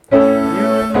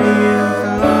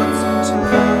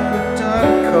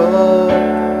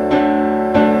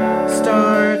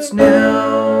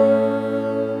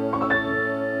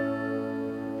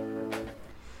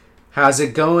How's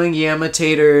it going,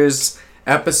 Yamitators?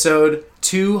 Episode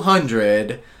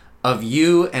 200 of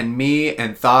You and Me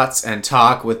and Thoughts and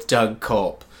Talk with Doug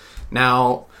Culp.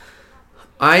 Now,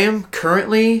 I am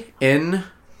currently in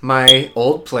my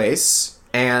old place,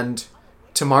 and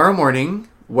tomorrow morning,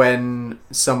 when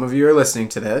some of you are listening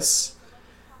to this,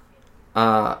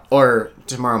 or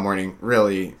tomorrow morning,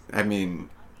 really, I mean,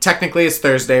 technically it's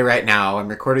Thursday right now. I'm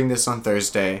recording this on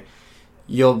Thursday.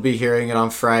 You'll be hearing it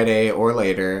on Friday or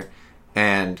later.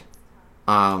 And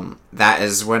that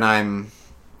is when I'm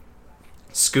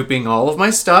scooping all of my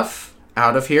stuff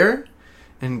out of here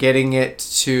and getting it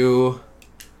to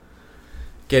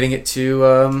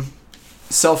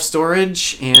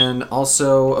self-storage. And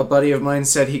also a buddy of mine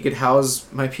said he could house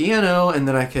my piano and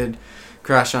then I could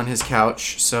crash on his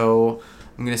couch. So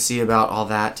I'm going to see about all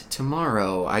that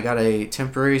tomorrow. I got a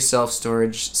temporary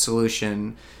self-storage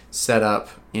solution set up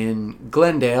in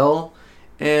Glendale,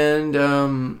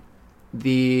 and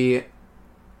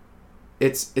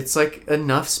it's like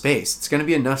enough space. It's gonna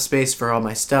be enough space for all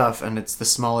my stuff, and it's the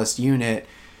smallest unit.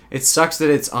 It sucks that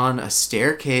it's on a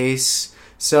staircase.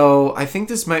 So I think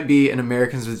this might be an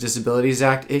Americans with Disabilities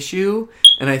Act issue,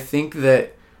 and I think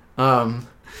that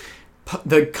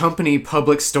the company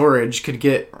Public Storage could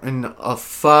get in a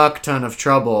fuck ton of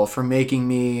trouble for making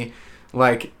me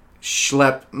like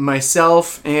schlep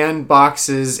myself and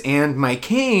boxes and my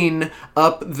cane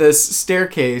up this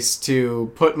staircase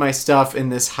to put my stuff in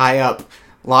this high up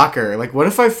locker. Like, what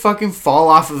if I fucking fall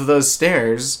off of those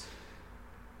stairs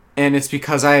and it's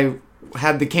because I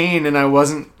had the cane and I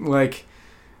wasn't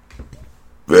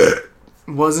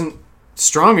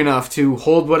strong enough to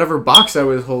hold whatever box I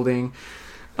was holding.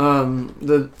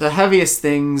 The heaviest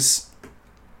things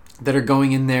that are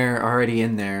going in there are already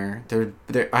in there.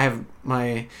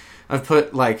 I've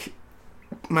put like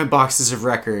my boxes of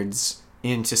records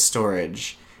into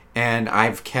storage, and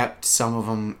I've kept some of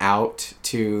them out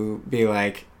to be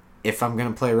like, if I'm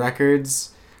gonna play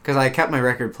records, because I kept my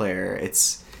record player.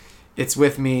 It's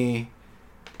with me,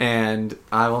 and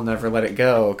I will never let it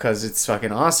go because it's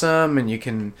fucking awesome, and you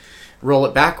can roll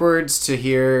it backwards to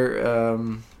hear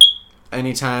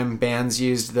anytime bands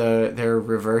used their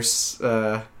reverse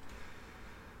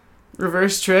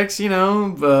tricks, you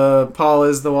know, Paul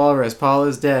is the walrus, Paul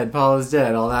is dead, all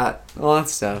that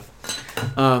stuff.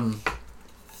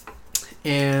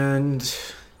 And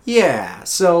yeah,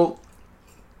 so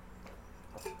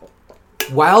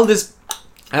while this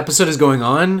episode is going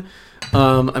on,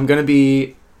 I'm gonna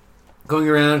be going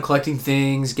around collecting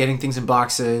things, getting things in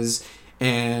boxes,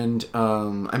 and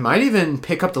I might even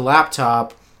pick up the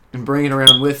laptop and bring it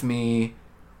around with me,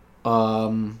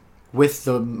 with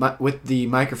the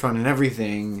microphone and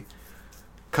everything,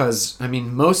 because I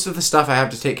mean most of the stuff I have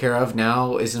to take care of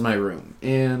now is in my room,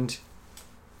 and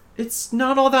it's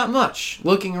not all that much.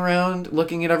 Looking around,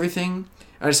 looking at everything,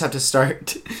 I just have to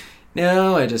start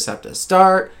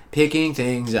picking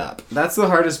things up. That's the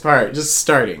hardest part, just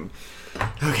starting.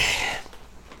 Okay,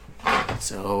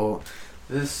 so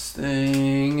this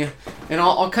thing, and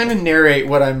I'll kind of narrate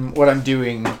what I'm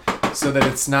doing, so that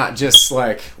it's not just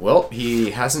like, well,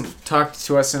 he hasn't talked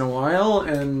to us in a while,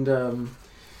 and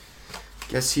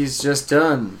guess he's just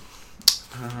done.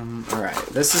 All right,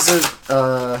 this is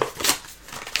a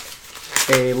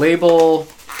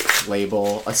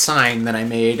sign that I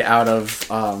made out of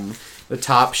the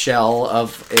top shell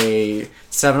of a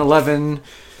 7-Eleven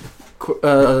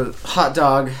hot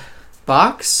dog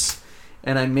box,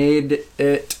 and I made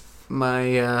it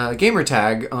my gamer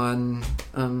tag on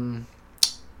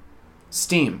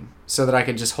Steam, so that I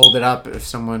could just hold it up if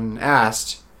someone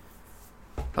asked,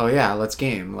 oh yeah, let's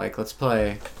game, like let's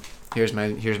play. Here's my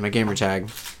gamer tag.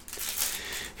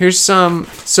 Here's some,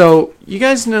 so you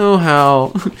guys know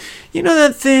how, you know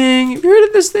that thing, have you heard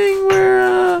of this thing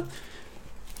where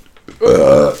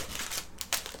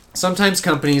sometimes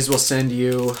companies will send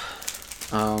you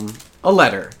a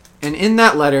letter, and in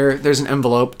that letter there's an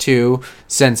envelope to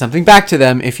send something back to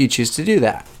them if you choose to do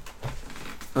that.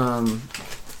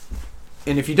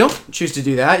 And if you don't choose to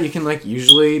do that, you can like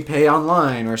usually pay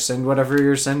online or send whatever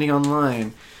you're sending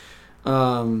online.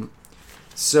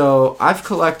 So I've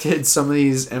collected some of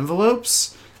these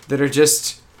envelopes that are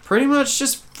just pretty much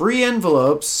just free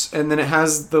envelopes, and then it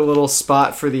has the little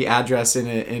spot for the address in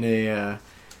a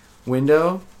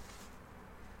window.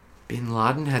 Bin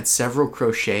Laden had several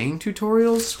crocheting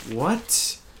tutorials?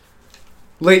 What?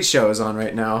 Late Show is on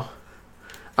right now.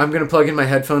 I'm going to plug in my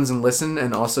headphones and listen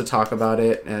and also talk about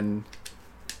it, and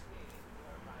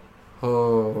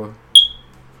oh.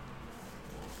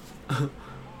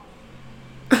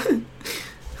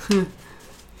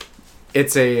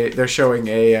 They're showing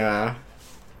a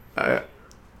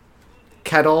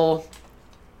kettle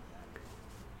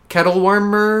kettle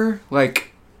warmer.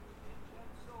 Like,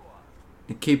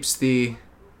 it keeps the...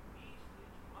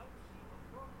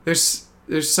 There's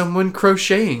someone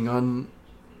crocheting on...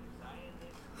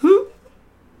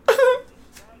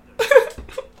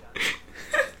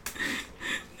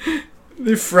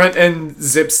 The front end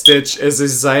zip stitch is a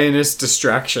Zionist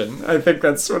distraction. I think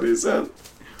that's what he said.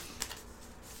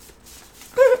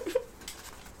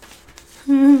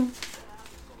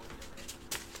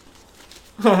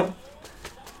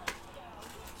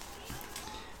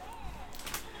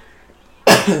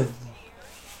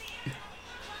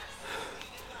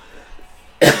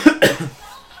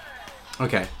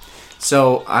 Okay,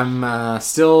 so I'm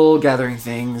still gathering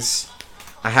things.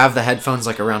 I have the headphones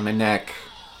like around my neck.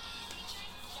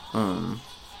 And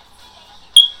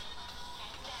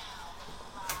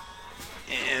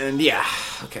yeah,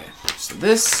 okay. So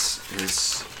this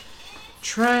is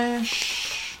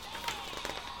trash.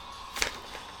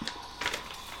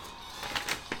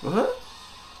 What?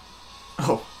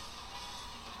 Oh.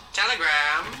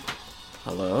 Telegram.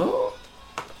 Hello?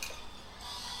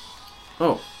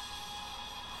 Oh.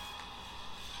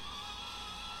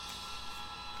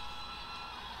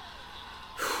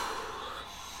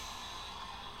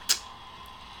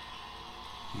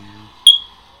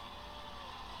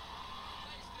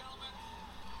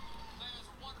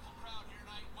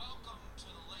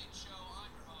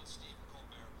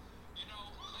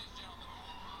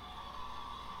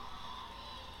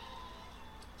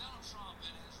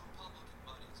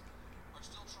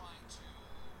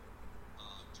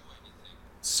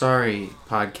 Sorry,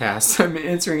 podcast. I'm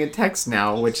answering a text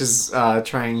now, which is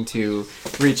trying to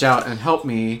reach out and help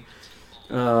me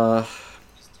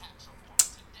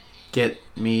get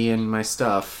me and my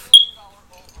stuff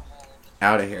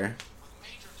out of here.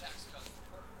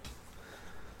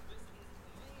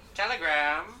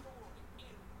 Telegram.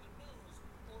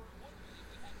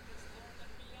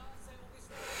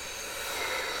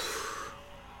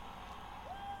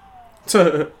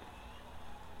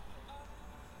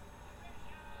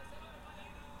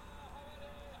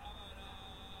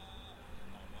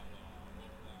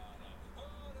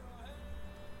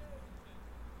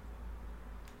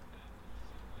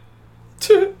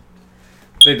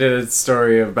 They did a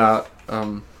story about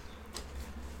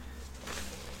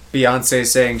Beyonce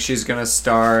saying she's gonna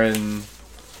star in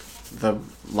the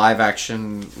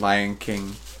live-action Lion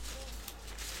King.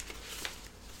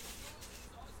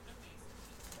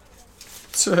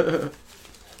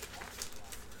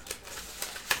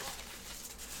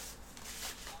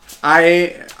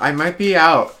 I might be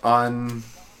out on...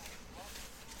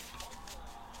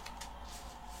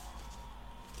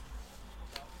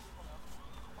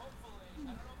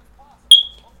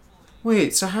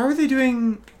 Wait, so how are they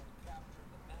doing...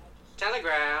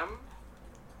 Telegram?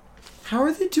 How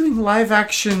are they doing live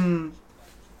action...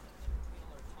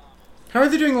 How are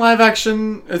they doing live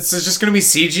action? It's just gonna be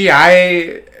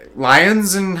CGI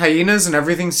lions and hyenas and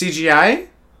everything CGI?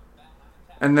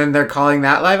 And then they're calling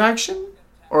that live action?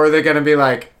 Or are they gonna be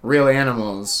like real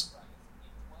animals?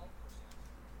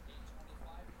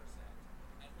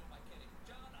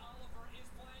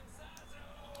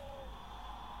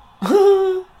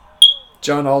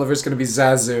 John Oliver's gonna be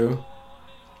Zazu.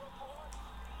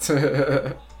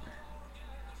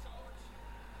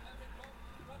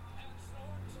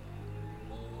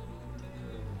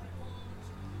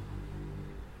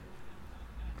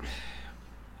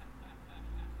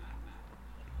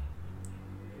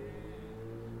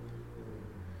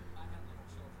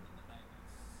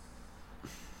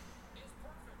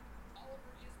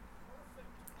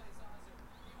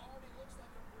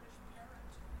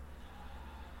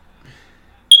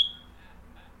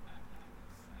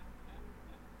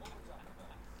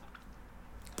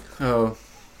 Oh.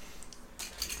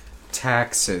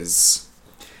 Taxes.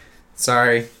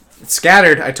 Sorry. It's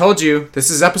scattered. I told you. This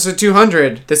is episode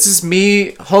 200. This is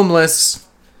me, homeless.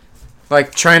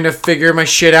 Like, trying to figure my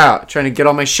shit out. Trying to get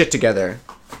all my shit together.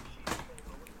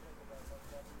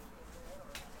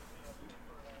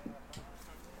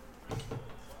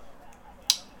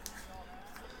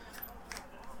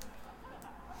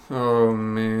 Oh,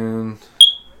 man.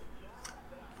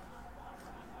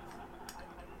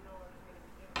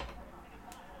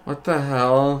 What the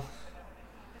hell?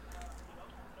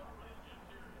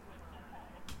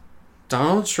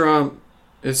 Donald Trump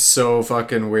is so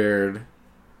fucking weird.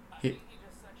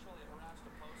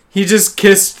 He just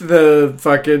kissed the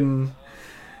fucking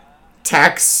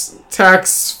tax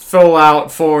fill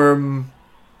out form.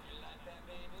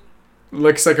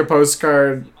 Looks like a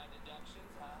postcard.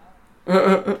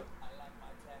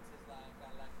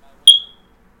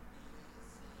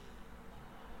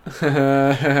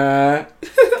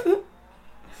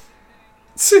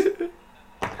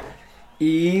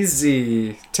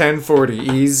 Easy.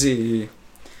 10:40. Easy.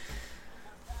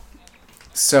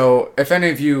 So, if any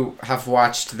of you have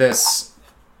watched this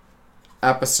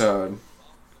episode,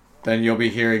 then you'll be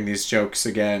hearing these jokes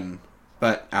again,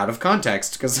 but out of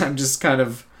context, because I'm just kind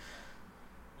of...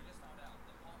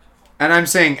 And I'm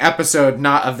saying episode,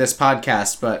 not of this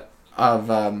podcast, but of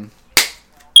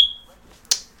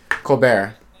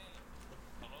Colbert.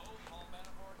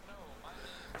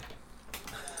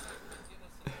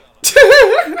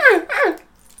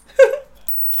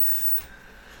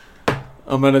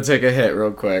 I'm gonna take a hit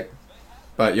real quick,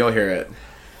 but you'll hear it.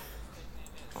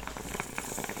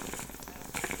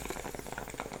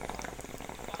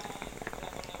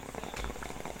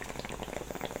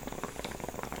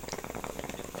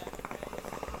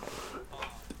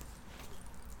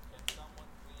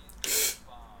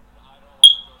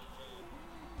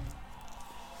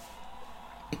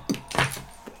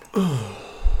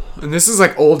 And this is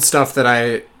like old stuff that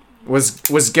I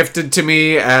was gifted to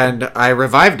me, and I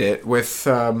revived it with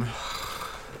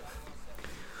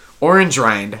orange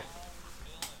rind.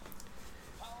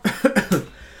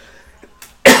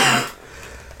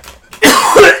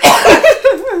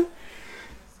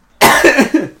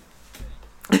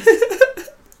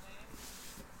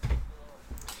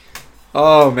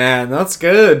 Oh man, that's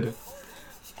good.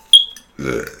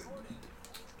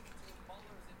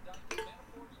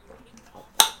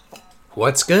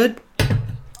 What's good?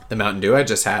 The Mountain Dew I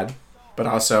just had, but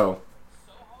also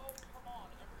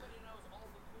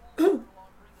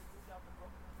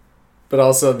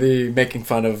the making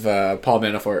fun of Paul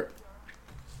Manafort.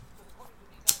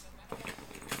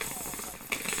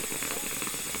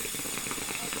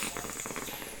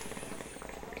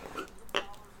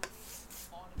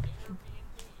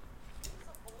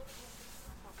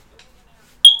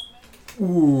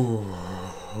 Ooh.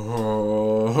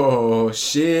 Oh,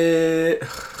 shit.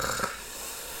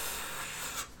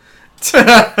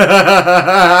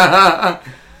 That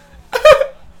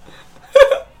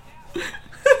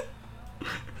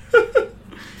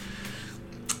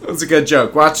was a good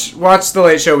joke. Watch The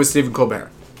Late Show with Stephen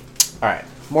Colbert. Alright,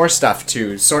 more stuff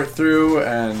to sort through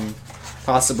and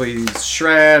possibly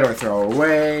shred or throw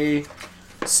away.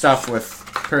 Stuff with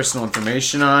personal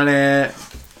information on it,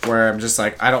 where I'm just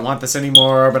like, I don't want this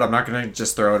anymore, but I'm not going to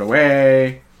just throw it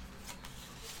away.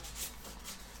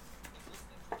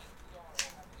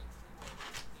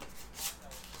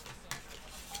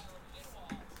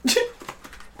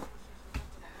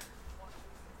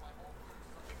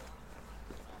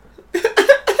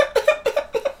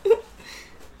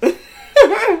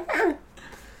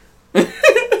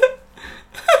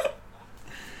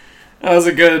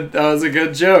 That was a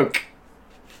good joke.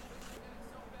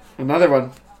 Another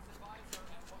one.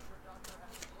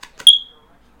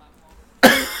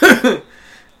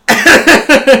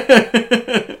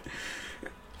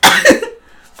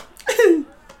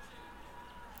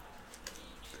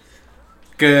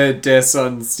 Good diss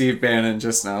on Steve Bannon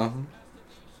just now.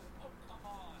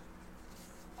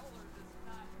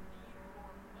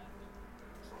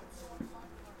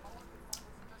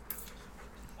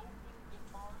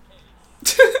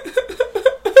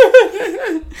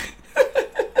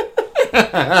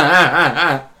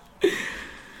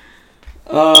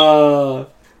 Oh,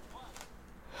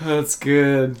 that's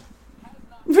good.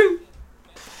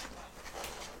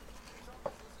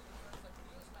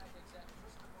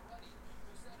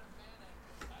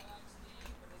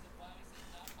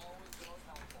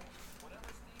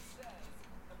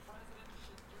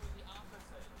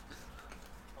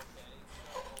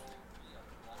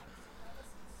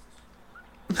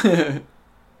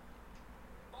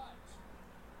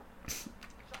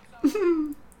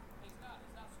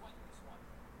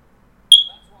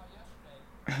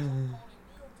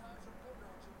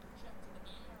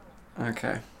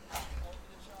 Okay.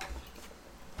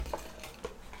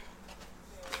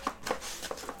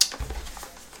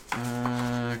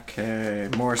 Okay,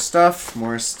 more stuff.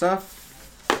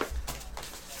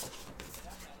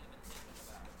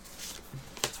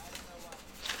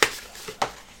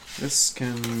 This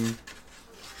can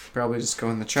probably just go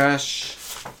in the trash.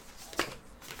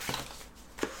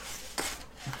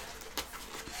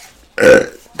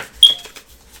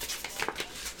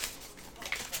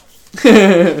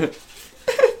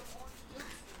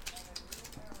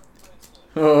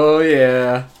 Oh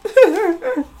yeah.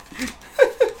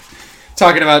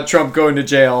 Talking about Trump going to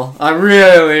jail. I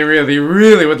really, really,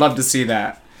 really would love to see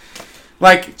that.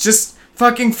 Like, just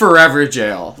fucking forever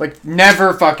jail. Like,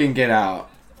 never fucking get out.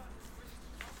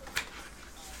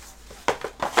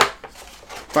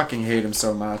 Fucking hate him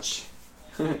so much.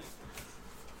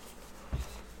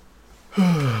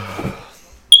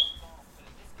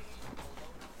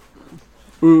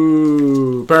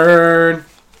 Ooh, burn.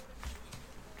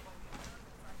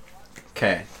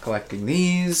 Okay, collecting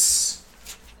these.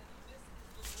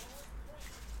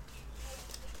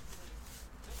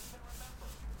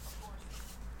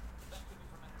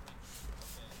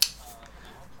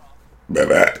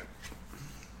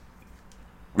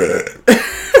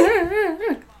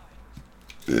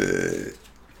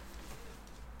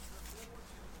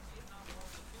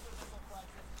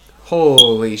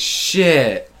 Holy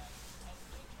shit.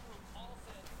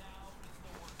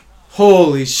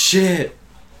 Holy shit.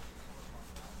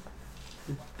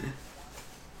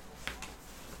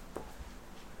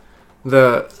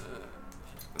 The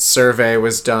survey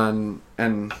was done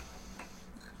and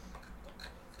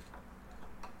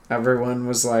everyone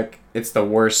was like, it's the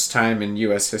worst time in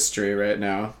US history right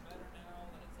now.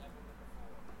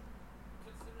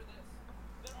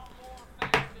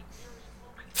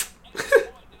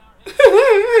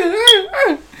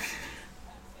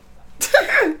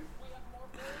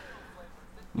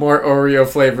 More Oreo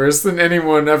flavors than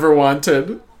anyone ever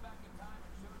wanted.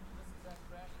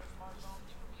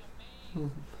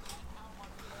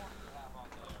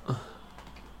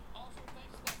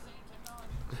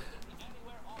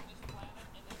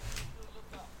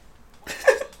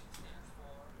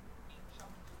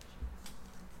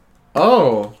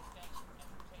 Oh.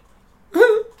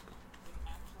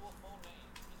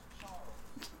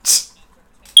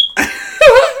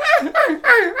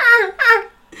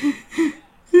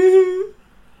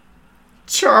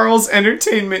 Charles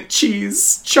Entertainment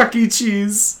Cheese. Chuck E.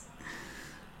 Cheese.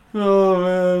 Oh,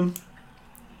 man.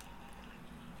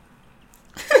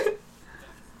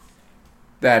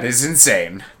 That is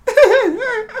insane.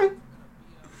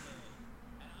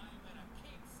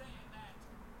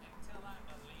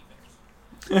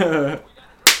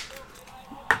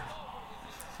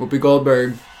 Whoopi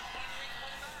Goldberg.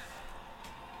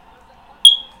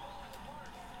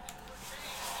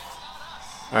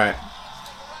 Alright.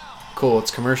 Cool,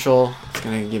 it's commercial. It's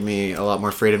gonna give me a lot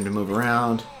more freedom to move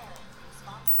around.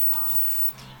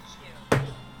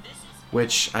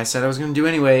 Which I said I was gonna do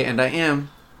anyway, and I am.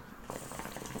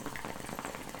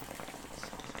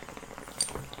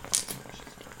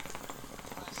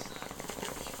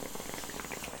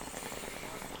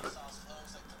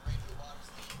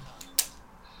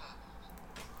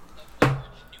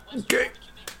 Okay.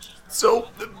 So,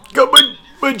 got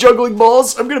my juggling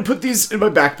balls. I'm gonna put these in my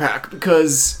backpack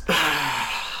because,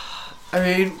 I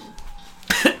mean,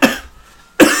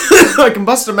 I can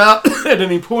bust them out at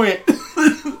any point.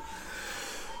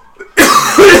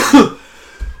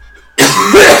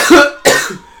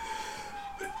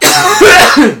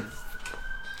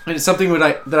 And it's something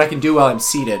that I can do while I'm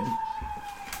seated.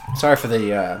 Sorry for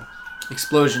the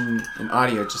explosion in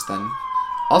audio just then.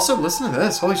 Also, listen to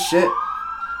this. Holy shit.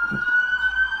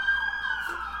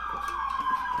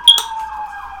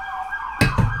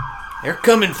 They're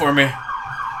coming for me.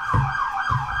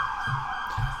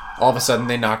 All of a sudden,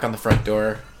 they knock on the front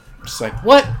door. Just like,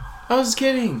 what? I was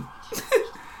kidding.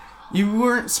 You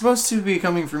weren't supposed to be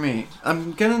coming for me.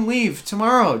 I'm gonna leave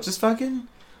tomorrow. Just fucking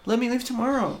let me leave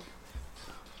tomorrow.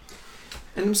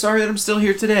 And I'm sorry that I'm still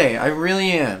here today. I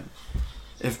really am.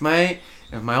 If my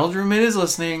old roommate is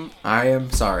listening, I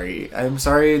am sorry. I'm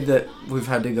sorry that we've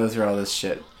had to go through all this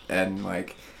shit. And,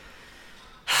 like,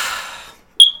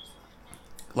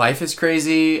 life is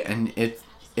crazy, and it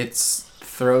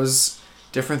throws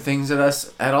different things at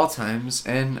us at all times.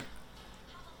 And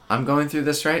I'm going through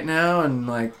this right now, and,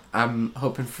 like, I'm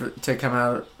hoping to come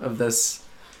out of this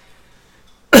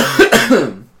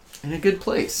in a good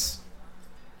place.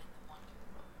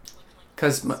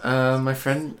 Because my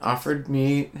friend offered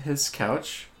me his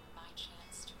couch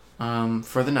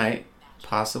for the night,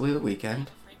 possibly the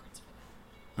weekend.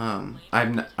 I'm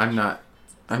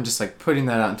just like putting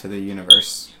that out into the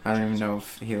universe. I don't even know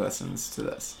if he listens to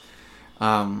this.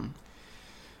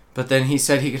 But then he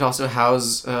said he could also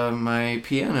house my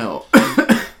piano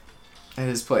at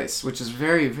his place, which is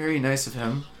very, very nice of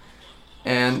him.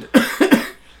 And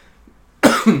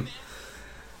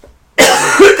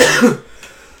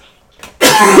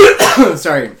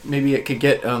sorry, maybe it could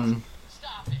get some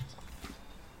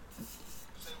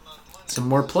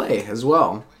more play as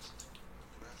well.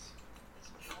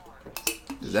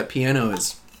 That piano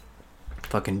is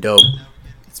fucking dope.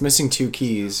 It's missing 2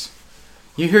 keys.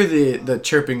 You hear the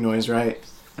chirping noise, right?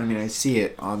 I mean, I see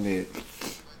it on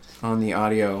the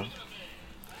audio.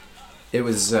 It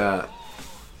was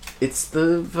it's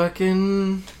the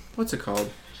fucking, what's it called?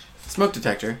 Smoke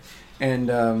detector.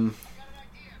 And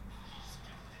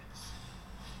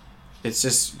it's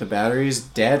just the battery's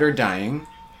dead or dying.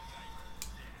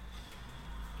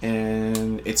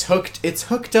 And and it's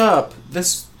hooked up.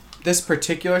 This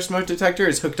particular smoke detector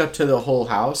is hooked up to the whole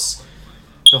house.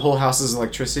 The whole house's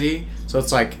electricity, so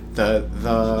it's like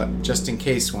the just in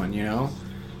case one, you know.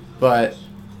 But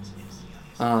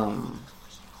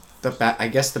I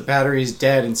guess the battery's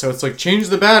dead, and so it's like, change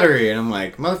the battery, and I'm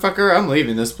like, motherfucker, I'm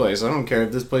leaving this place. I don't care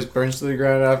if this place burns to the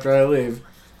ground after I leave,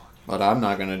 but I'm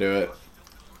not gonna do it.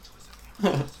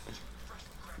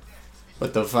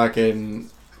 But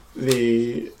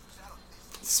the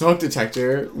smoke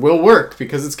detector will work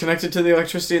because it's connected to the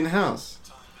electricity in the house.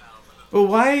 But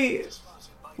why,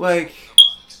 like,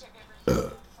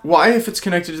 why if it's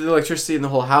connected to the electricity in the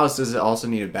whole house does it also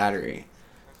need a battery?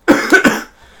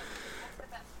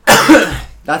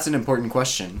 That's an important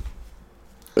question.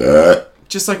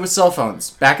 Just like with cell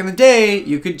phones. Back in the day,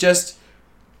 you could just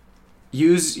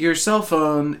use your cell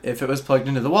phone if it was plugged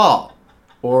into the wall.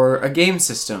 Or a game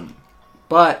system.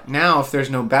 But now, if there's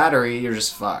no battery, you're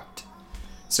just fucked.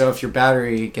 So if your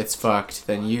battery gets fucked,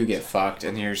 then you get fucked.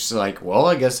 And you're just like, well,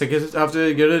 I guess I have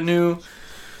to get a new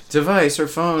device or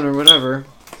phone or whatever.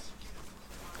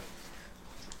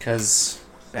 Because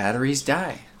batteries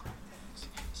die.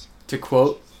 To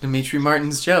quote Dimitri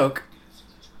Martin's joke,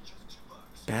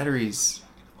 batteries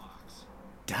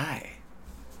die.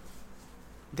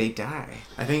 They die.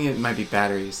 I think it might be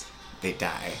batteries. They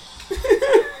die.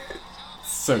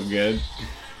 So good.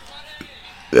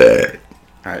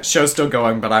 Alright, show's still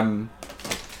going, but I'm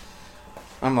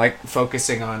like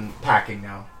focusing on packing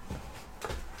now.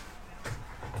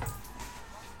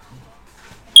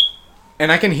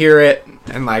 And I can hear it,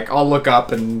 and like I'll look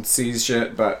up and see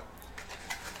shit, but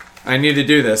I need to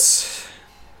do this.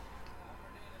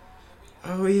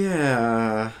 Oh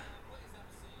yeah.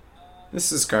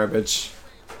 This is garbage.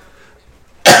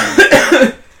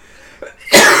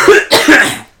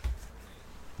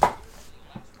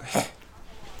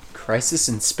 Crisis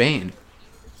in Spain.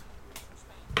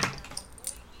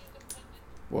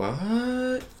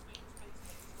 What?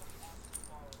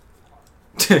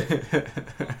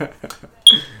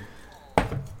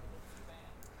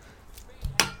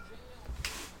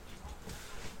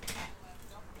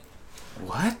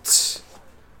 What?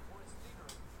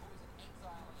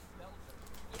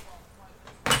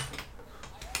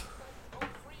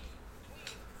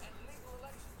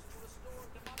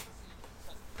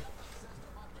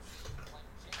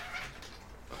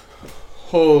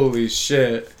 Holy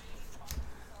shit.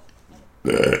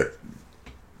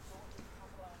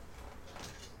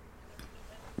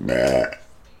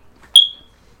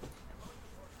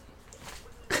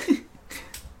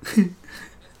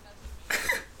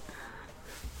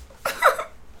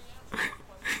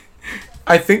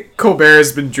 I think Colbert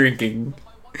has been drinking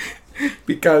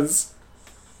because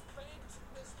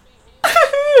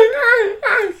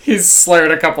he's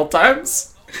slurred a couple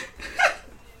times.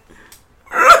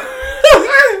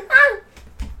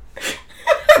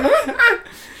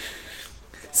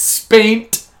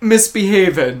 Spaint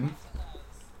misbehaving.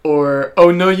 Or,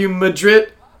 oh no you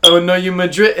Madrid. Oh no you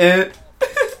Madrid.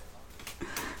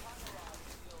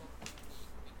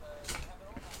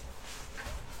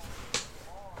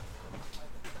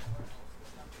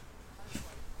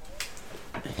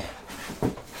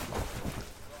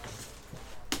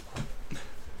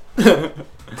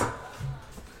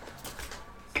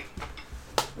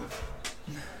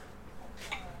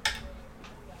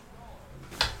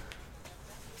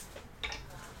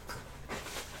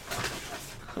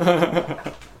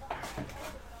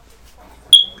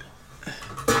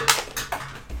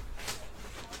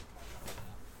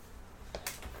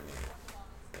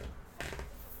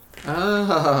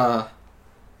 Ah.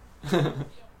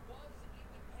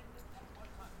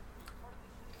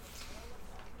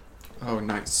 Oh,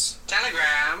 nice.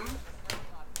 Telegram.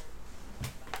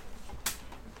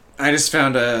 I just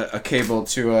found a cable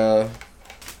to a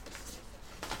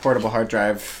portable hard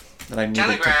drive that I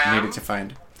needed to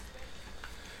find.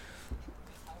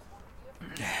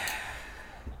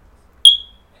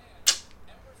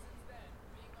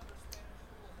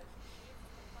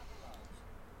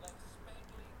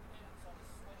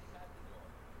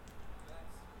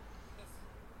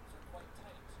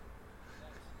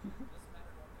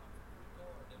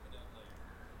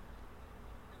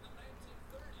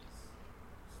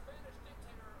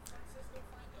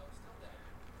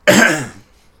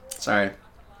 Sorry.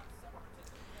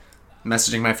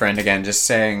 Messaging my friend again, just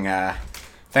saying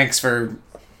thanks for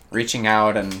reaching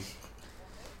out and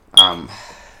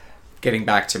getting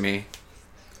back to me.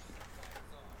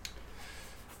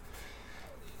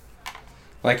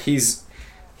 Like he's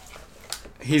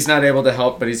not able to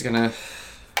help, but he's gonna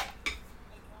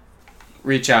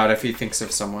reach out if he thinks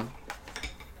of someone.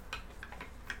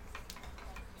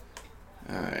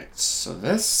 So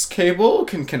this cable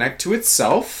can connect to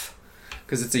itself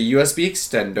because it's a USB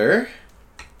extender.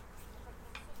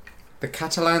 The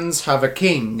Catalans have a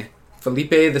king,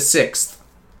 Felipe VI.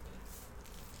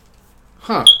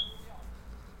 Huh.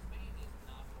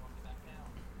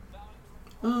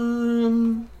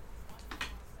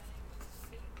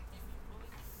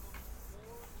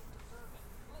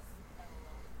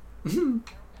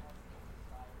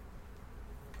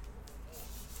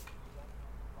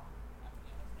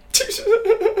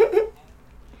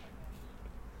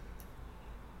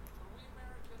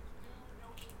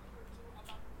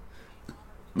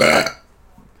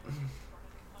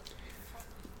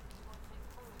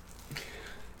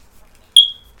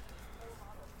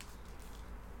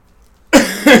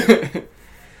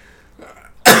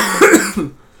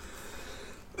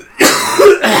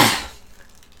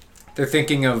 They're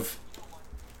thinking of...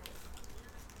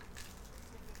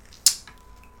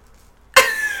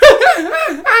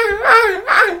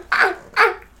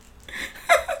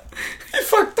 He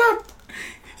fucked up.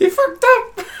 He fucked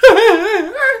up.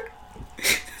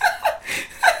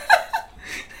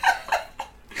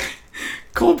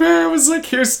 Colbert was like,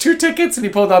 here's 2 tickets, and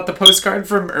he pulled out the postcard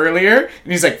from earlier,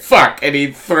 and he's like, fuck, and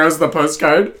he throws the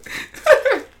postcard.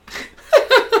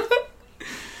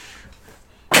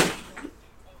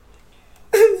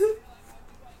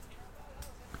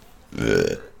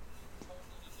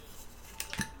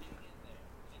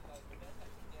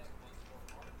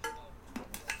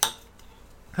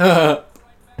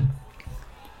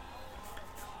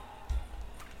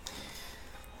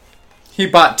 He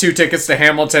bought 2 tickets to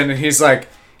Hamilton, and he's like,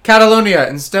 Catalonia,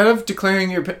 instead of declaring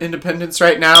your independence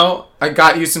right now, I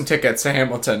got you some tickets to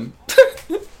Hamilton.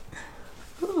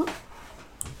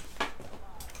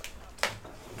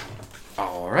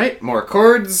 Alright, more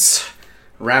cords.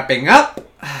 Wrapping up.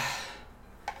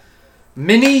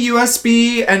 Mini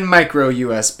USB and micro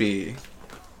USB.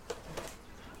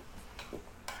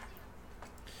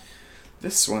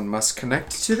 This one must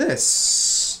connect to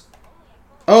this.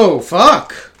 Oh,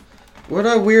 fuck! What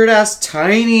a weird-ass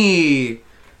tiny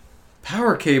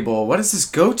power cable. What does this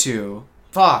go to?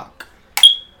 Fuck.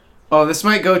 Oh, this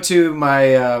might go to my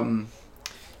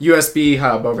USB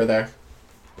hub over there.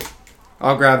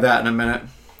 I'll grab that in a minute.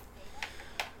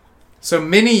 So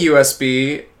mini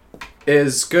USB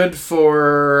is good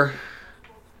for...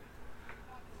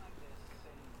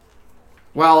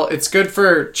 Well, it's good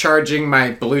for charging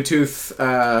my Bluetooth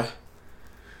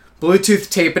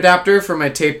tape adapter for my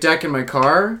tape deck in my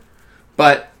car.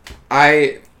 But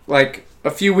like, a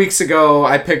few weeks ago,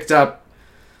 I picked up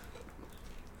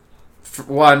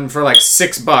one for like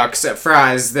 $6 at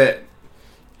Fry's that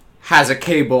has a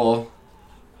cable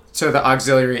to the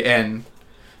auxiliary in.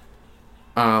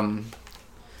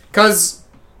 'Cause,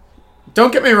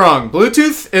 don't get me wrong,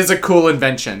 Bluetooth is a cool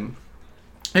invention.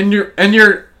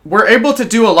 We're able to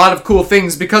do a lot of cool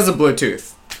things because of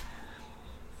Bluetooth.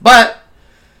 But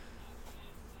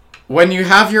when you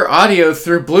have your audio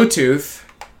through Bluetooth,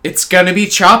 it's gonna be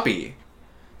choppy.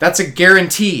 That's a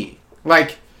guarantee.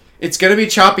 Like, it's gonna be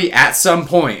choppy at some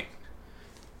point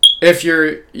if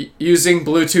you're using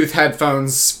Bluetooth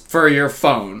headphones for your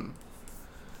phone.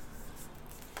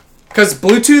 Because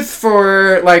Bluetooth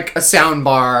for, like, a sound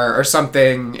bar or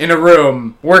something in a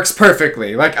room works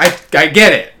perfectly. Like, I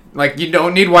get it. Like, you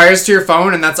don't need wires to your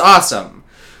phone, and that's awesome.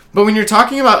 But when you're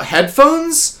talking about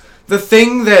headphones, the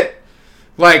thing that,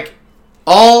 like,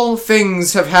 all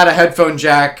things have had a headphone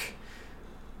jack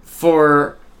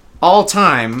for all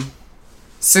time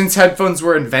since headphones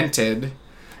were invented.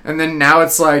 And then now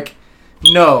it's like,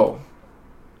 no,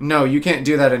 you can't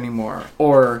do that anymore.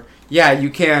 Or, yeah, you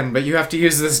can, but you have to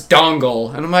use this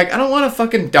dongle. And I'm like, I don't want a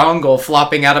fucking dongle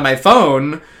flopping out of my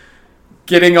phone,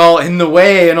 getting all in the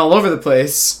way and all over the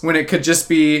place, when it could just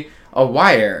be a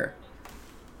wire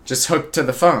just hooked to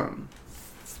the phone.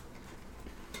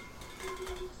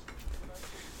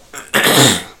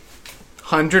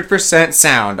 100%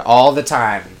 sound all the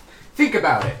time. Think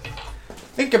about it.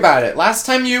 Think about it. Last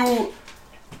time you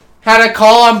had a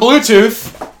call on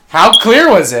Bluetooth, how clear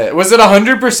was it? Was it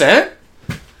 100%?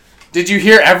 Did you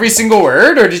hear every single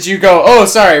word? Or did you go, oh,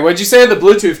 sorry, what'd you say? The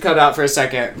Bluetooth cut out for a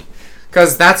second.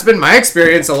 Because that's been my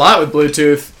experience a lot with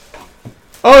Bluetooth.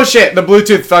 Oh, shit, the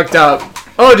Bluetooth fucked up.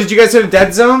 Oh, did you guys hit a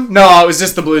dead zone? No, it was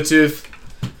just the Bluetooth.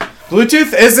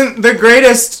 Bluetooth isn't the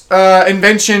greatest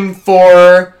invention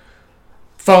for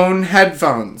phone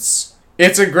headphones.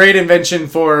 It's a great invention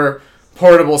for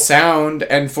portable sound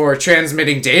and for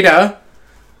transmitting data,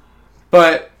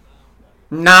 but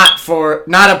not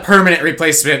a permanent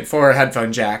replacement for a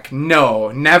headphone jack. No,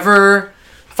 never,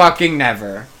 fucking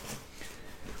never.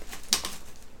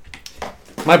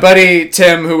 My buddy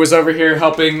Tim, who was over here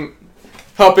helping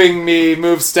me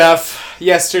move stuff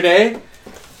yesterday,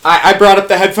 I brought up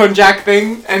the headphone jack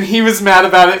thing, and he was mad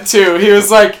about it too. He was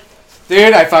like,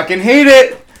 dude, I fucking hate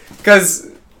it.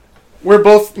 Because we're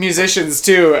both musicians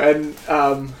too, and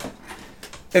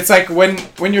it's like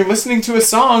when you're listening to a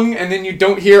song and then you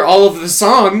don't hear all of the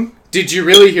song, did you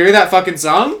really hear that fucking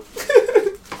song?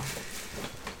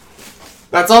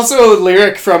 That's also a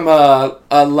lyric from a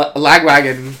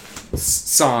Lagwagon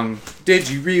song. Did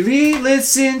you really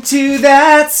listen to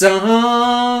that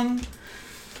song?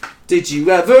 Did you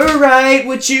ever write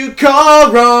what you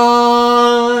call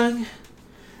wrong?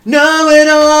 Know it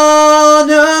all,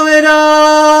 know it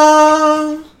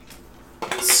all.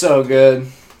 So good.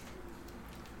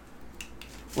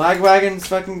 Lagwagon's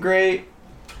fucking great.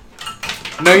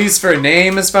 No Use for a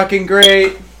Name is fucking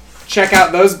great. Check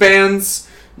out those bands.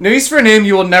 No Use for a Name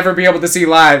you will never be able to see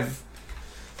live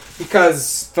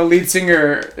because the lead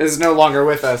singer is no longer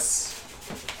with us.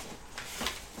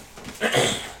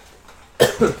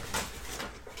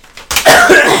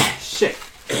 Shit.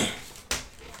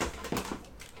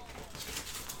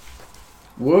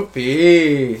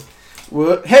 Whoopee.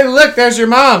 Hey, look, there's your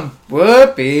mom.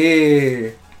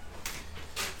 Whoopee.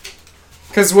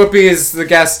 Because Whoopi is the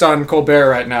guest on Colbert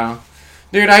right now.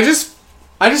 Dude, I just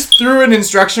threw an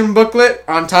instruction booklet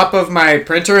on top of my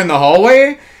printer in the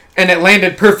hallway, and it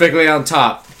landed perfectly on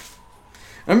top.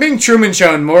 I'm being Truman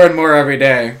shown more and more every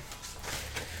day.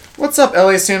 What's up,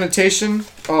 LA Sanitation?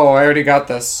 Oh, I already got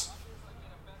this.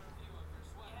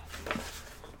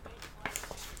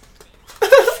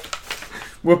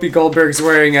 Whoopi Goldberg's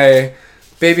wearing a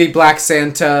baby black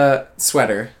Santa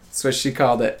sweater. That's what she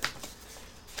called it.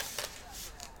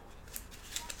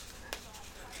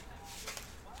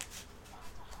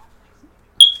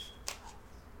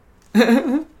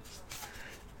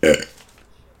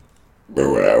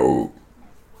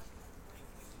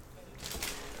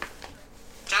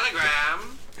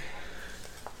 Telegram.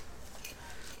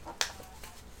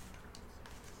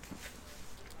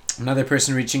 Another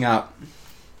person reaching out,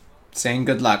 saying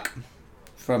good luck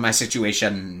for my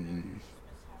situation.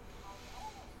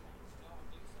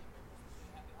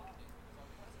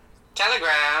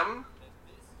 Telegram.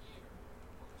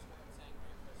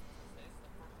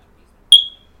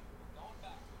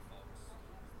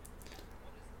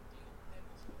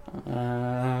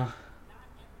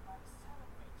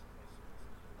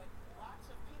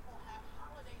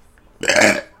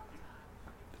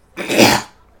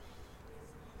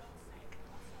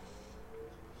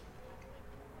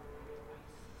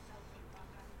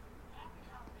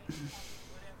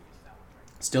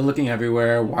 Still looking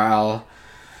everywhere while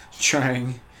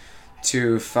trying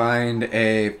to find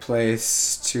a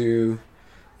place to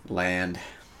land.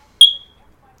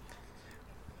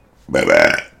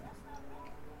 Bye-bye.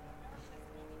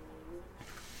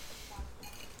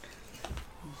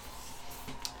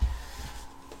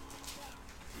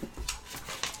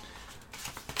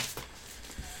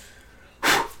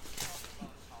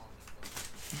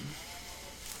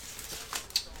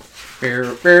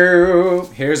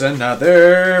 Here's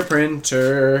another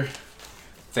printer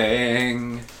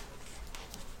thing.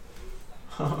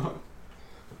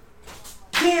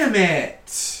 Damn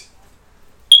it!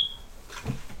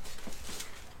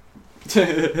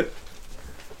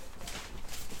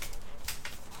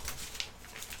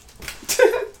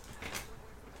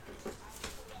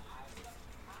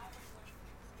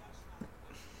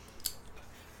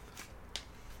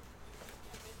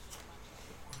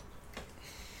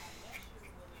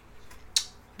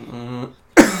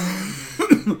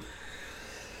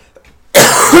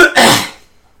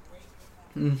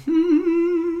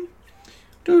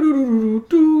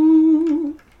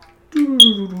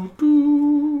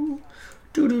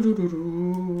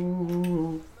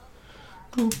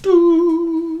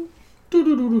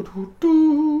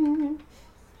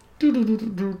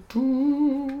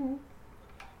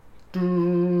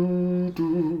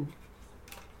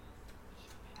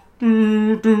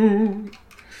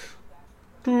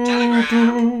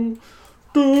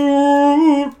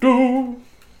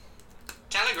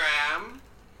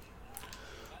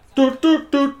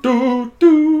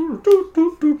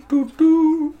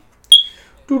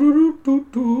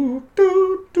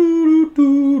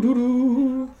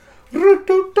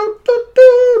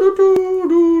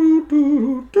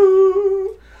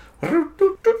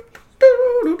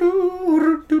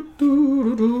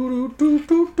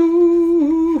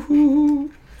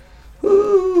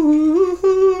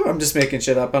 I'm just making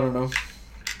shit up. I don't know.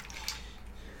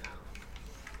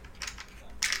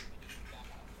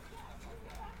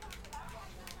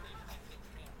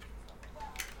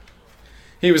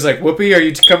 He was like, Whoopi, are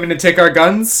you coming to take our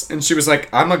guns? And she was like,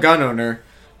 I'm a gun owner.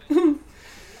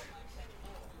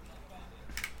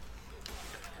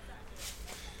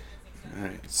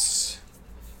 Alright.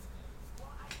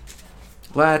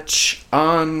 Latch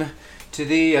on to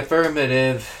the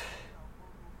affirmative.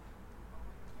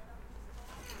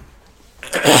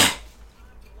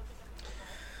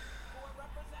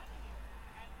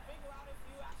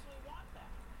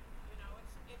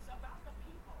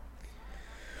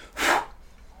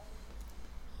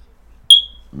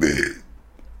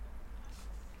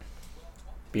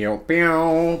 Pew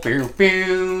pew pew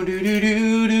pew do do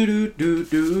do do do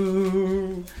do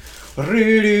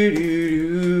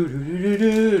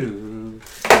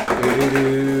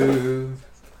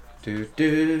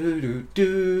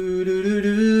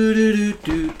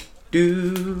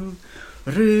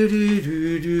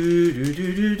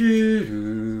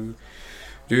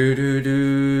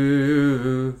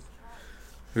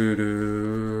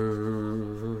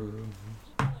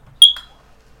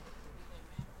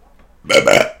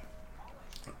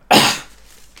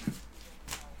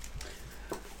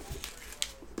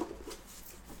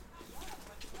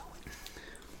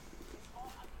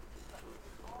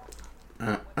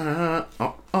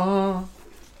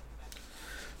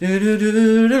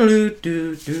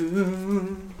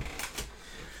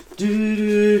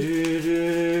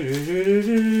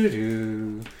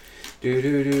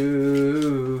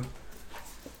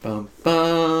Bum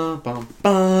bum bum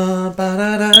bum ba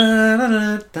da da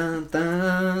da da da.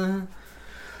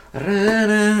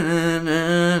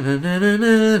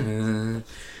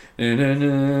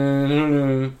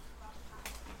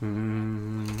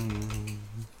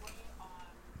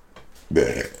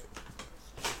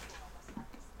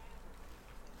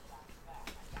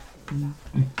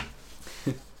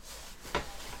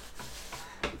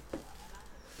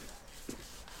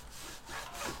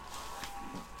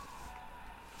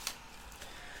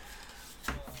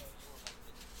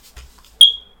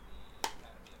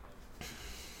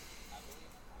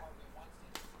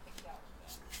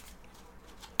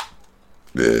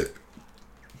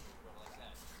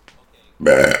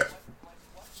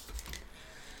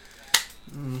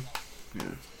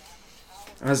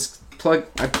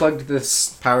 I plugged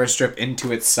this power strip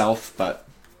into itself, but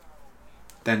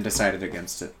then decided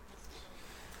against it.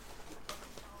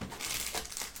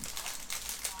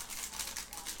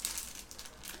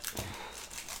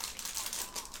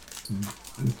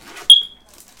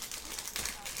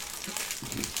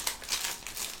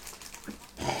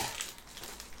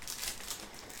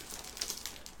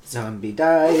 Zombie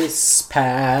dice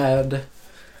pad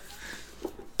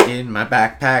in my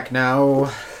backpack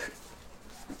now.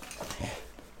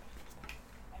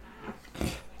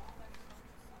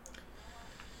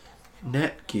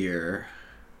 Netgear.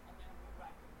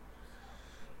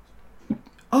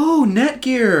 Oh,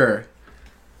 Netgear!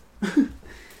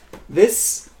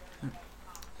 This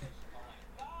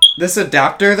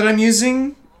adapter that I'm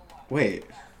using? Wait.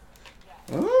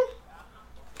 Huh?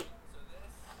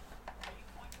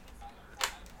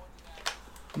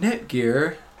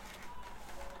 Netgear.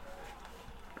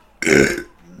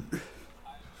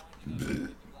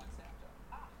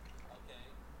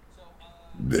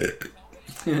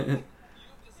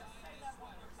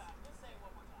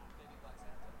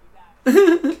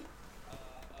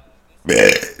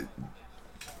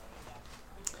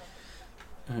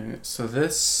 Alright, so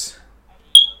this...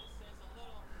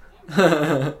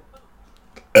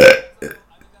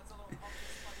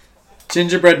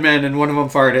 Gingerbread men, and one of them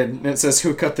farted, and it says,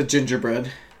 "Who cut the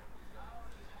gingerbread?"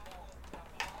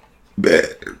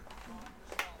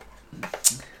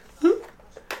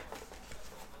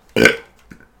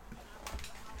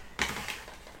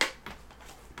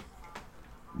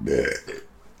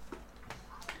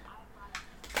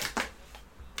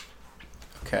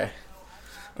 Okay.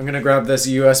 I'm gonna grab this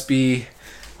USB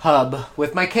hub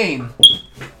with my cane.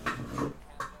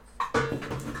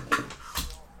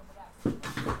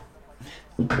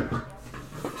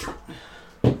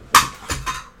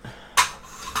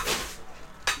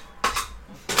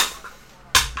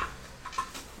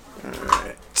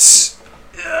 Alright.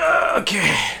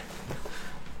 Okay.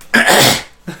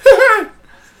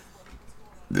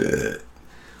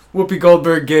 Whoopi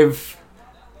Goldberg gave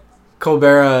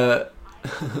Colbert a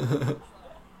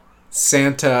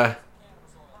Santa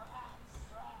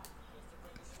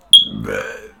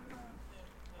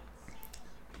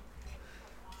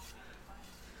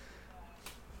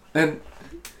and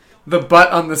the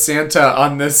butt on the Santa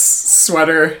on this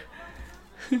sweater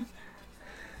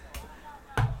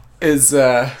is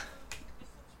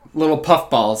little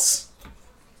puffballs.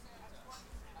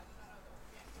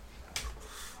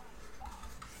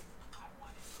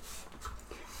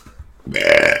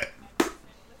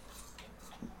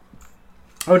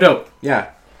 Oh, dope.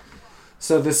 Yeah.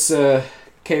 So this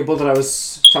cable that I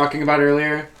was talking about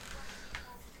earlier,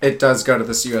 it does go to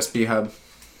this USB hub.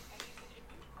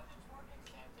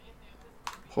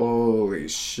 Holy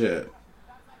shit.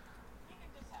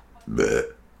 Blech.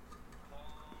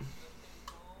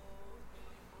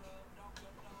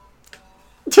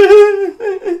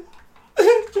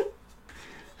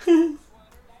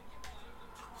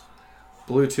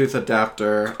 Bluetooth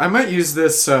adapter. I might use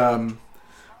this on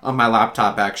my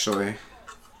laptop, actually.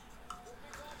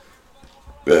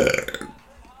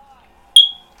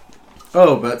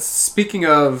 Oh, but speaking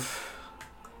of,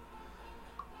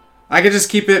 I could just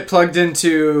keep it plugged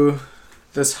into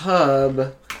this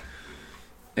hub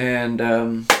and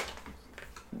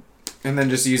then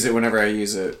just use it whenever I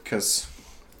use it, because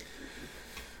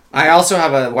I also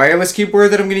have a wireless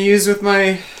keyboard that I'm going to use with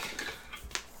my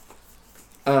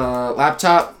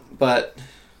laptop, but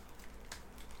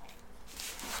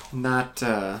not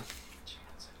at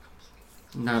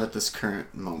this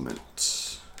current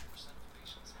moment.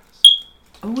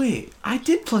 Oh wait, I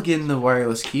did plug in the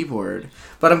wireless keyboard,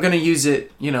 but I'm going to use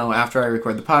it, after I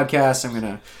record the podcast. I'm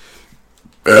going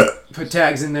to put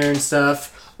tags in there and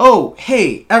stuff. Oh,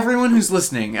 hey, everyone who's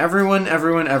listening, everyone,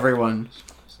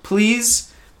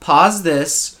 please pause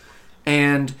this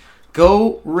and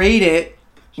go rate it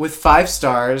with 5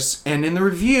 stars, and in the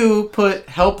review put,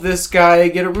 help this guy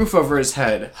get a roof over his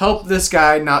head, help this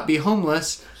guy not be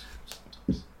homeless,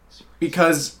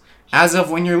 because as of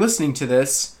when you're listening to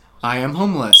this, I am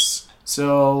homeless.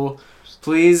 So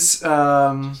please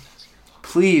do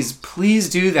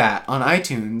that on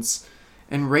iTunes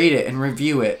and rate it and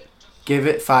review it. Give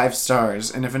it 5 stars,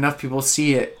 and if enough people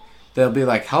see it, they'll be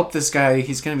like, help this guy,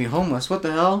 he's gonna be homeless, what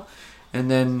the hell? And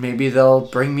then maybe they'll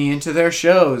bring me into their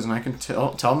shows and I can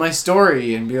tell my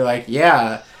story and be like,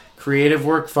 yeah, creative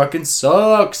work fucking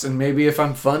sucks. And maybe if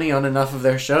I'm funny on enough of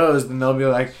their shows, then they'll be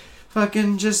like,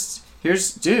 fucking just,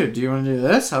 dude, do you want to do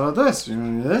this? How about this? Do you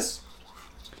want to do this?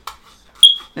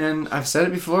 And I've said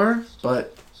it before,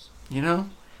 but,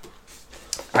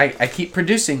 I keep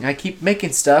producing, I keep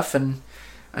making stuff, and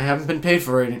I haven't been paid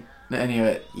for any of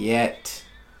it yet.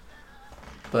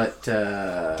 But,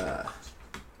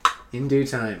 in due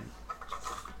time.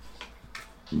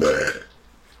 Blech.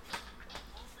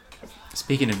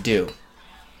 Speaking of due,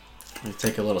 I'm going to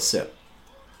take a little sip.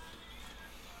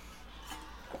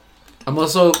 I'm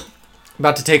also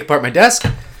about to take apart my desk.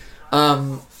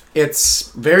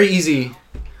 It's very easy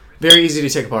to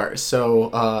take apart,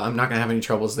 so I'm not going to have any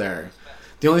troubles there.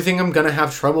 The only thing I'm going to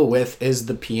have trouble with is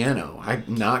the piano. I'm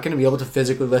not going to be able to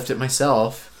physically lift it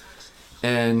myself,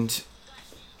 and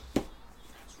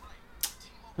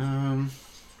I'm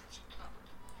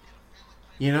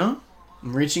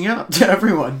reaching out to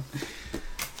everyone.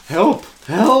 Help!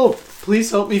 Please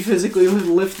help me physically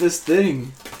lift this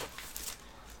thing.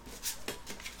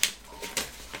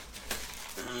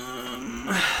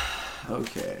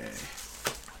 Okay.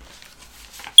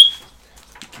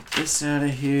 Get this out of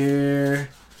here.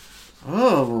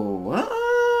 Oh, what?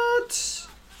 This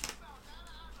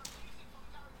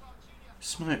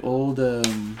is my old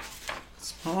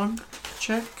smog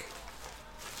check.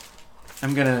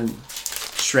 I'm gonna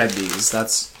shred these. I'm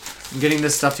getting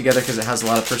this stuff together because it has a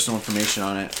lot of personal information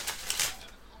on it.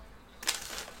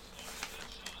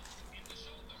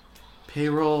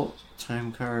 Payroll,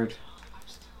 time card.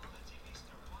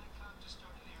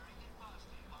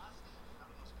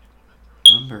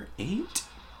 Number 8.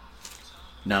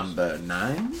 Number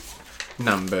 9.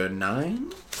 Number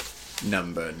 9.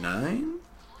 Number 9.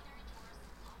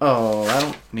 Oh, I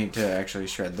don't need to actually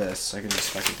shred this. I can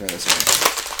just fucking throw this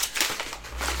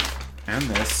in. And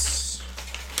this.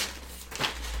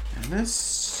 And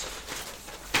this.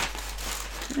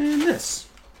 And this.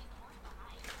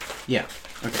 Yeah,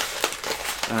 okay.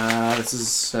 This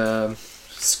is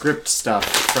script stuff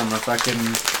from a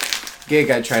fucking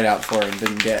gig I tried out for and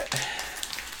didn't get.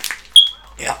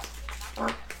 Yeah.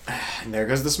 And there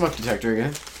goes the smoke detector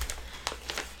again.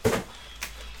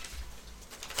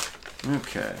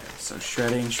 Okay, so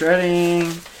shredding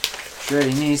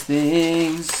these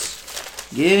things,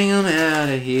 getting them out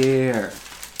of here.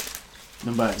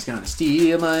 Nobody's gonna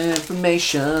steal my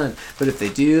information, but if they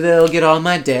do, they'll get all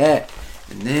my debt.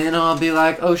 And then I'll be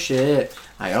like, oh shit,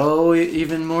 I owe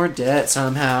even more debt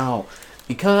somehow.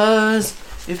 Because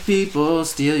if people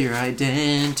steal your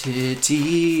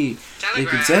identity, they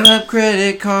can set up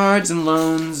credit cards and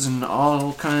loans and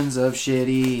all kinds of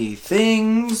shitty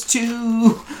things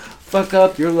to fuck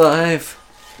up your life.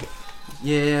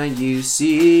 Yeah, you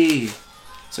see.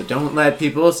 So don't let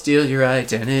people steal your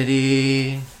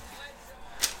identity.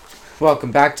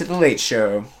 Welcome back to The Late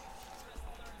Show.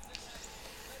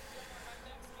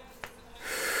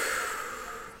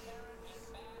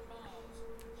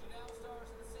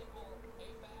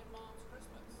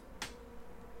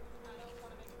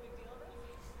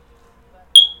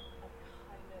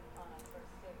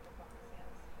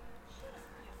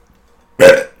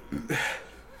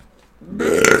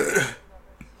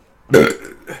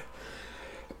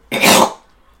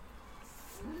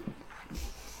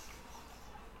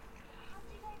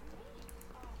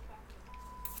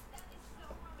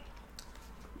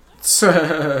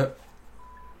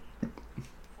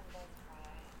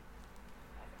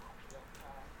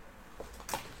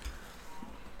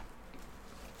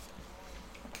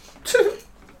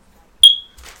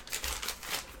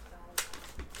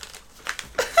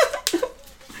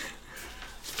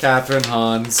 Catherine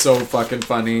Hahn, so fucking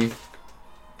funny.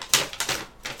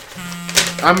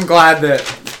 I'm glad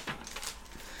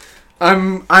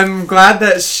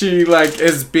that she like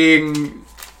is being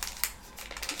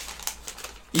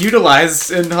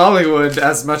utilized in Hollywood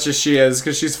as much as she is,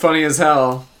 because she's funny as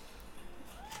hell.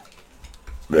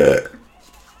 Bleh.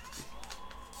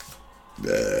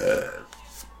 Bleh.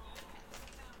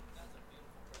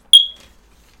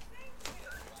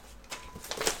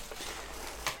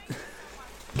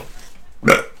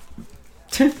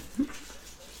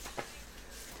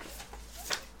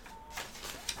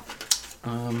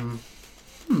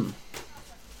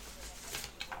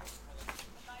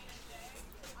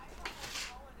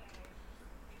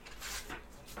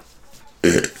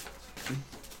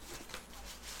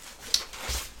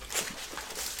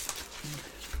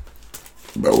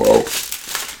 Whoa.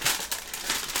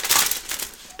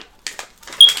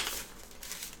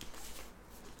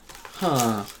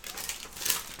 Huh.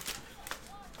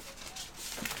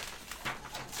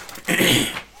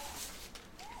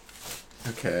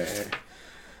 Okay.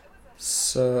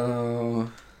 So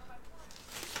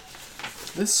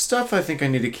this stuff I think I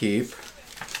need to keep.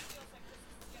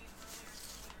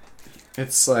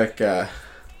 It's like this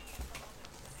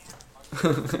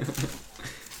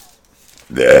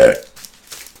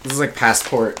is like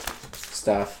passport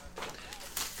stuff.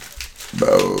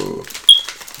 Bo.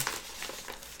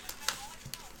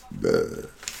 Bo.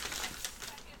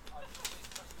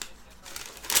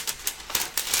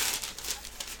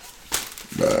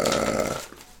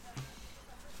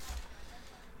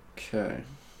 Okay.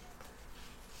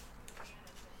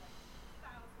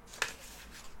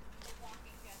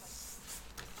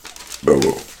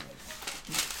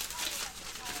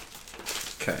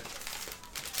 Okay.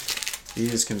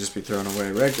 These can just be thrown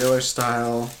away regular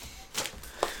style.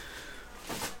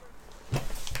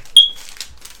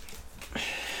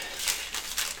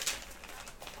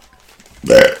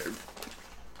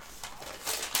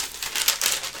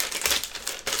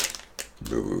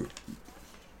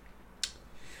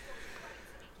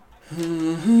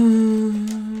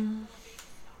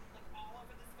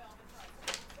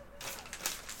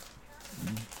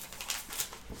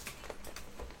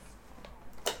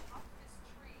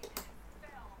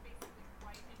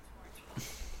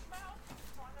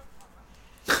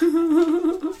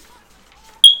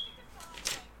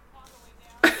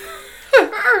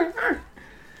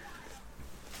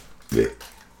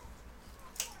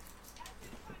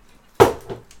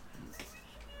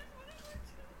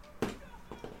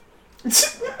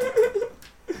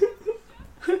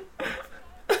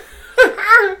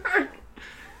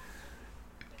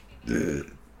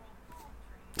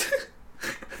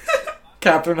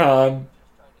 Catherine Hahn.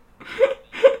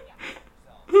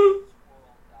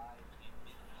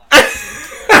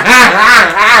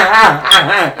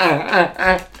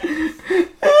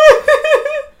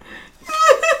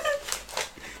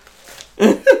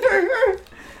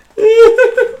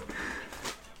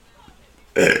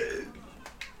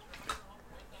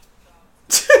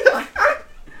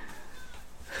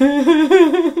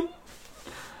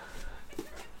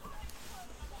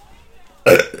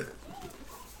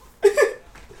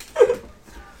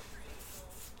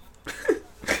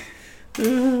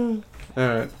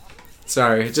 Alright.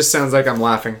 Sorry, it just sounds like I'm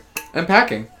laughing. I'm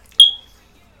packing.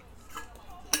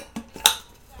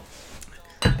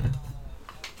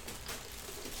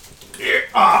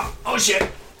 Oh shit.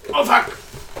 Oh fuck.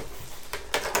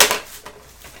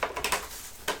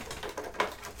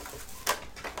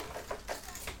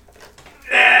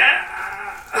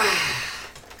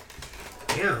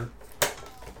 Yeah.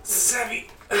 Savvy.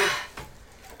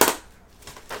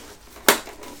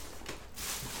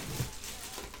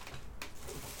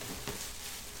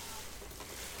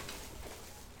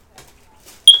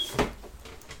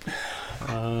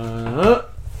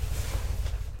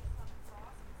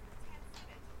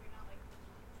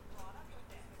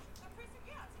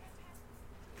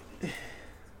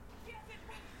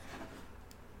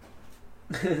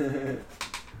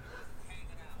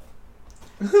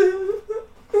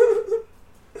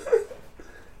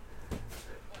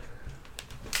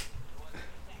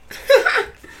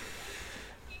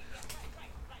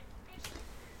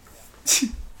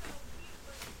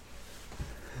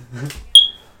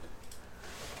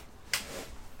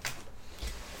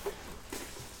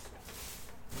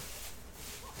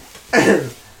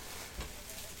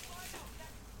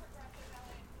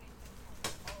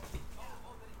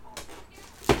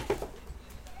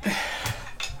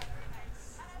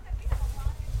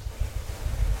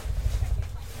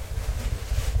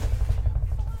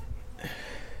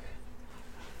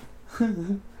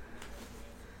 Oh.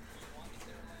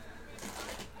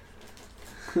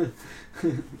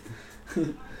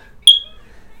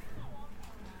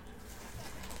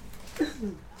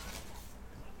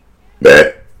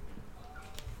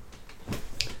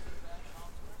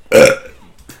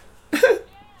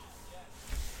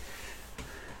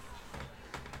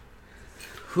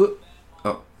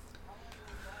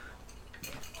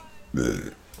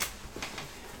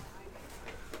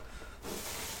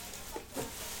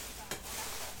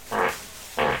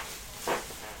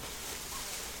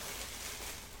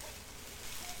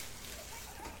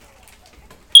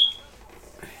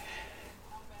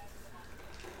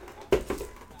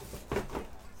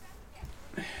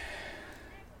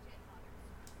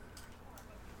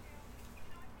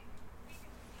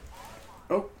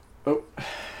 Oh. Oh.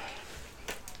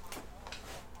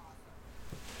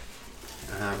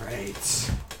 All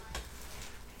right.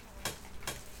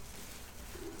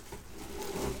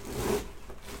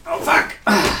 Oh, fuck!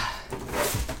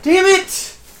 Damn it!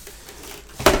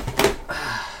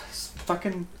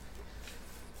 Fucking...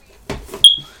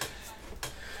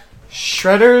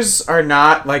 Shredders are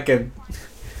not like a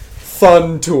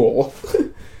fun tool.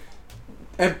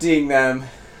 Emptying them.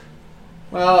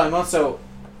 Well, I'm also...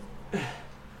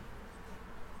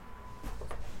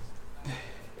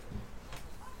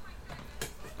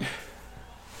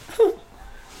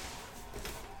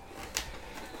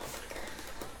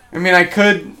 I mean, I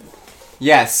could...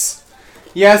 Yes.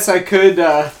 Yes, I could,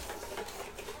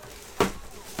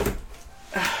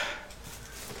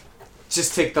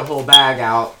 just take the whole bag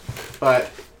out. But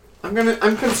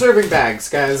I'm conserving bags,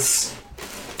 guys.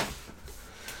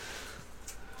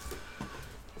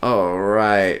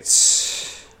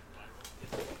 Alright.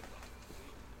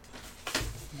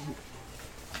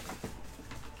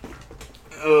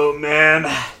 Oh,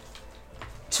 man.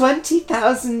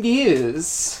 20,000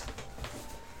 views.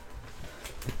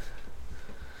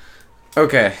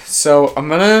 Okay, so I'm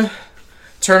gonna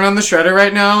turn on the shredder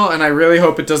right now, and I really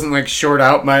hope it doesn't, like, short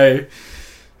out my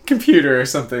computer or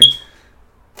something.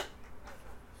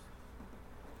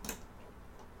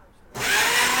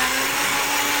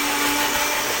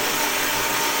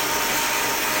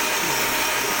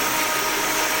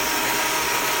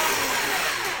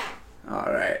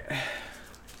 Alright.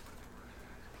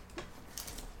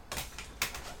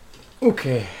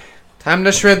 Okay. Time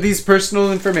to shred these personal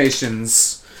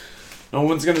informations. No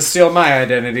one's gonna steal my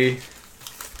identity.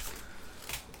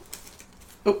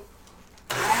 Oh.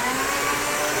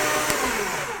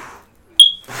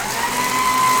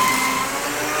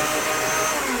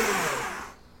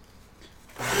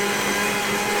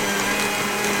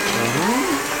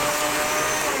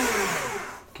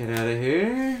 Get out of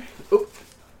here. Oh.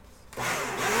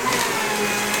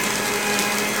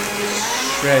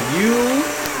 Shred you.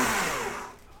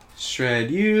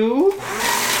 Shred you.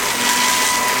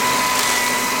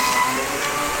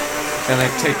 And I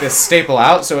take this staple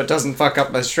out so it doesn't fuck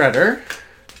up my shredder.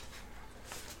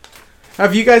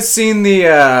 Have you guys seen the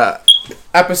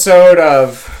episode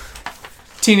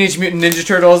of Teenage Mutant Ninja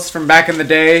Turtles from back in the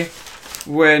day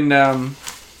when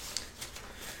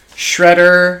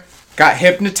Shredder got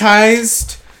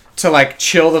hypnotized to like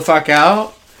chill the fuck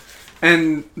out?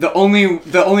 And the only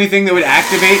thing that would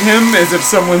activate him is if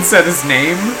someone said his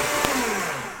name.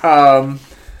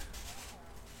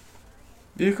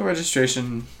 Vehicle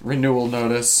registration renewal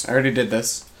notice. I already did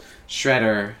this.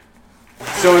 Shredder.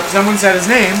 So if someone said his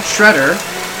name, Shredder,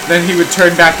 then he would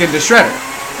turn back into Shredder.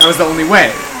 That was the only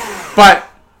way. But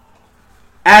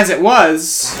as it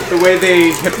was, the way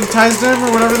they hypnotized him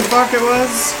or whatever the fuck it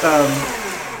was,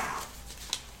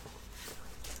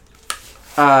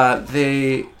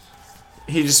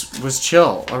 he just was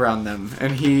chill around them,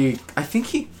 and I think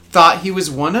he thought he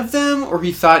was one of them, or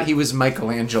he thought he was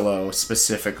Michelangelo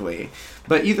specifically.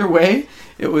 But either way,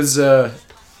 it was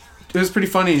pretty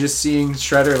funny just seeing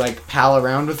Shredder like pal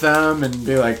around with them and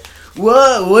be like,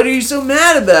 "Whoa, what are you so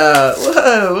mad about?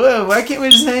 Whoa, why can't we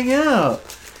just hang out?"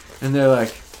 And they're like,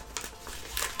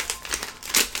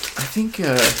 I think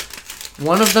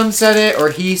one of them said it, or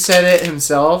he said it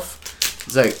himself.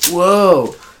 It's like,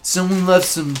 "Whoa, someone left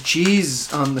some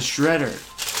cheese on the shredder."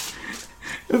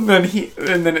 And then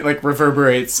it like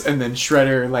reverberates, and then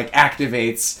Shredder like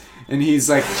activates, and he's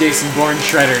like Jason Bourne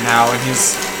Shredder now, and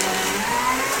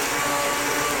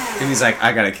he's like,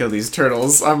 "I gotta kill these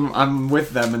turtles. I'm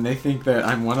with them, and they think that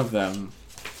I'm one of them."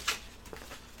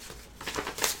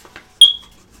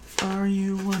 Are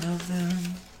you one of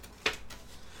them?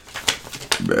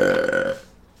 Bah.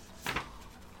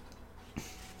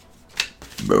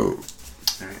 Boo.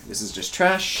 Alright, this is just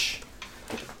trash.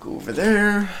 Go over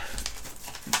there.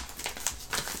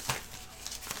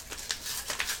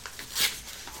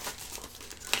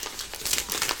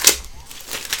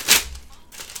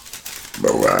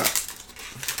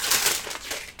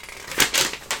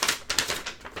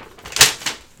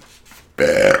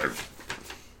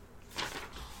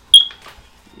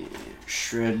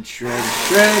 Shred, shred,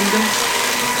 shred.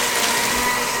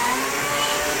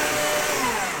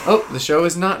 Oh, the show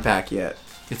is not back yet.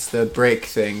 It's the break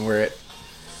thing where it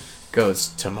goes,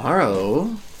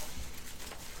 tomorrow.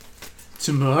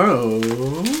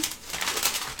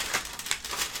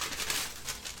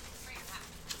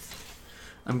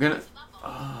 I'm gonna...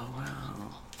 Oh, wow.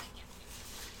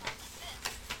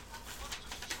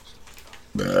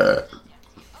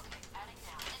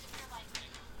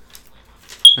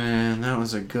 And that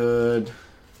was a good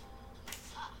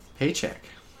paycheck.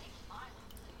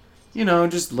 You know,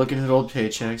 just looking at old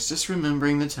paychecks, just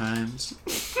remembering the times.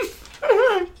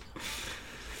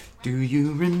 Do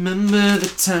you remember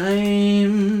the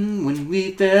time when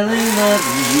we fell in love?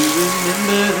 Do you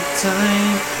remember the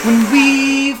time when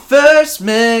we first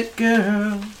met,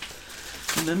 girl?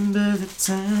 Remember the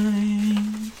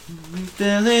time when we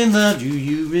fell in love? Do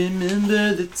you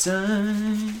remember the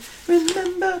time?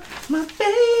 Remember my baby?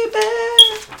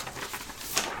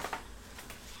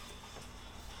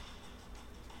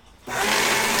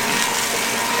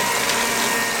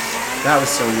 That was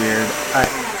so weird.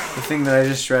 The thing that I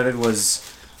just shredded was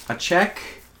a check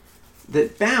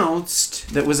that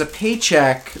bounced, that was a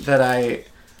paycheck that I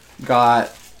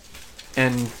got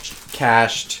and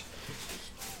cashed.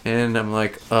 And I'm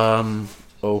like,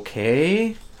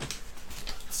 okay.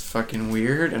 It's fucking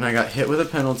weird. And I got hit with a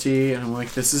penalty, and I'm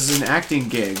like, this is an acting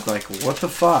gig. Like, what the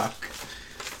fuck?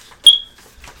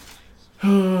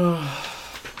 Huh.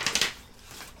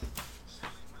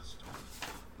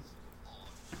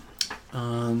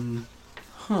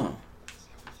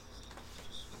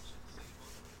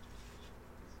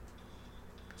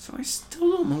 So I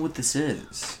still don't know what this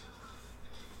is.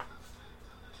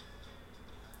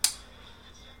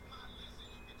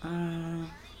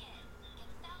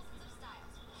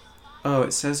 Oh,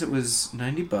 it says it was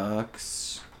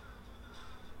 $90,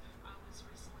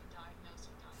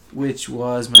 which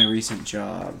was my recent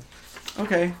job.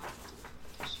 Okay.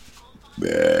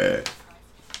 Bleh.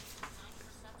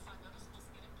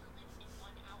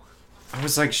 I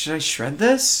was like, should I shred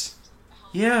this?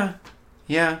 Yeah.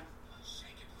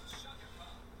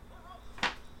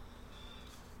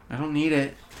 I don't need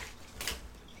it.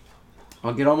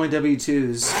 I'll get all my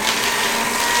W-2s.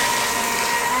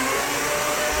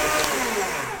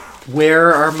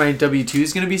 Where are my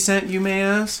W-2s going to be sent, you may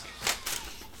ask?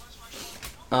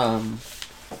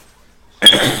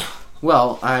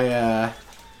 Well, I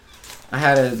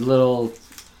had a little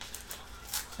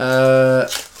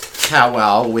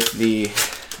powwow with the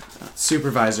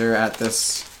supervisor at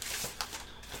this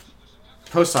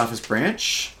post office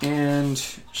branch, and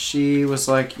she was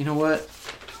like, you know what?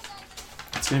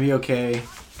 It's gonna be okay.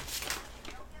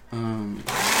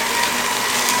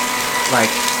 Like,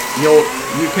 you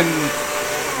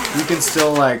can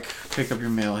still like pick up your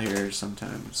mail here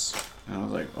sometimes. And I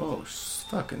was like, oh,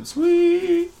 fucking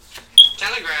sweet.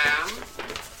 Telegram.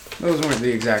 Those weren't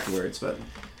the exact words, but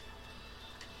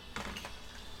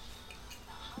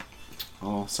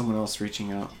oh, someone else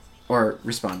reaching out or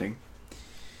responding.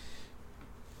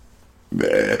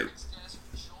 Bleh.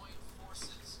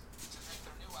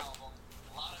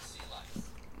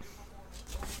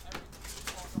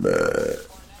 Bleh.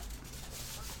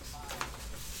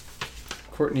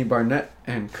 Courtney Barnett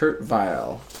and Kurt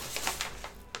Vile.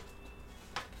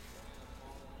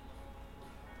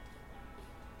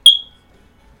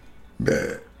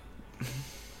 Bleh.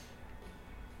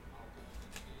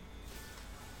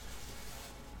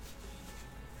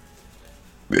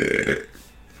 Bleh.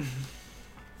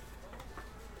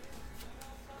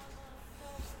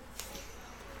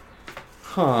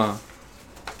 Huh.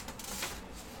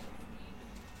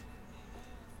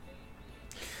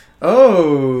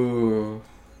 Oh.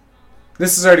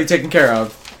 This is already taken care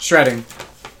of. Shredding.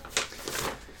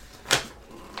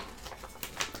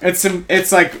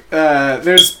 It's like,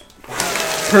 there's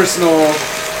personal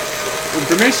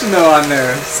information though on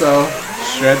there, so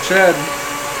shred.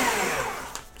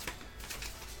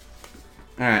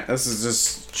 Alright, this is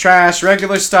just trash,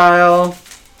 regular style.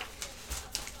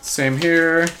 Same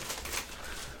here.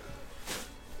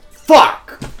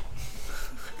 Fuck!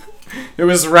 It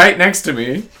was right next to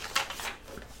me.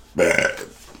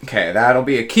 Okay, that'll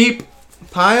be a keep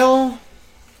pile.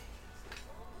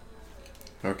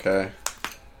 Okay.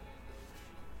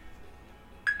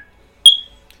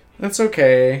 That's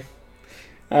okay.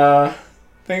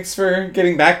 Thanks for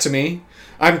getting back to me.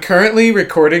 I'm currently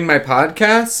recording my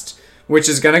podcast, which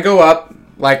is gonna go up,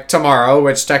 like, tomorrow,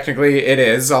 which technically it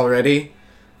is already.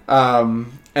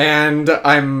 And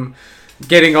I'm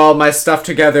getting all my stuff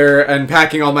together and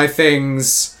packing all my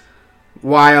things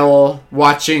while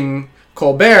watching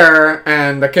Colbert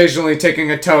and occasionally taking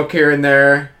a toke here and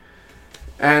there.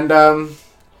 And,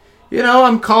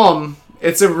 I'm calm.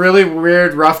 It's a really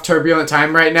weird, rough, turbulent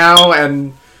time right now,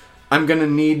 and I'm gonna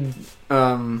need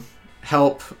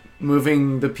help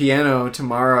moving the piano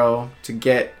tomorrow to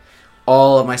get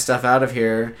all of my stuff out of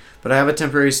here. But I have a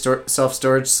temporary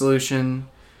self-storage solution.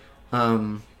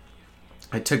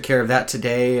 I took care of that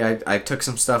today. I took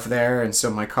some stuff there, and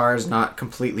so my car is not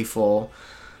completely full.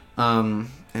 And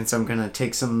so I'm going to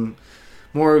take some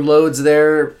more loads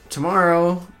there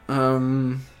tomorrow.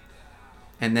 And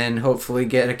then hopefully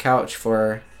get a couch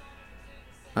for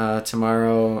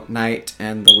tomorrow night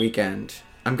and the weekend.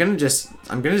 I'm gonna just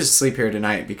sleep here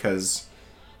tonight because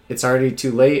it's already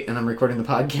too late and I'm recording the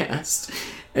podcast.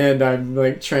 And I'm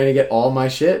trying to get all my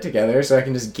shit together so I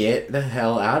can just get the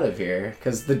hell out of here.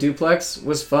 Because the duplex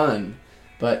was fun,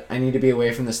 but I need to be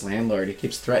away from this landlord. He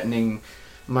keeps threatening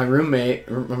my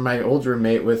old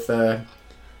roommate with a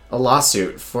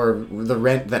lawsuit for the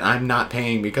rent that I'm not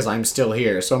paying because I'm still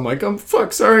here. So I'm like,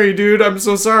 sorry, dude. I'm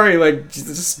so sorry.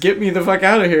 Just get me the fuck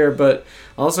out of here. But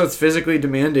also it's physically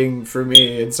demanding for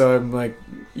me. And so I'm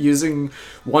using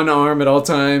one arm at all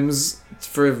times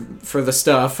for the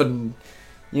stuff and,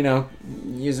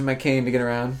 using my cane to get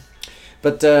around.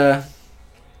 But,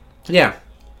 yeah,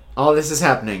 all this is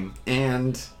happening.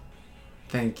 And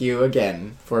thank you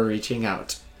again for reaching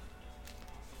out.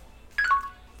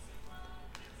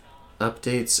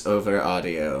 Updates over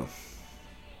audio.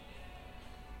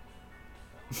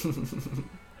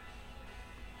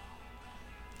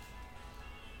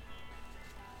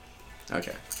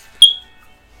 Okay.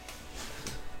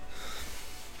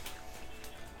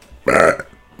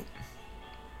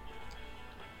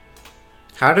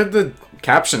 How did the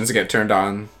captions get turned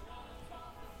on?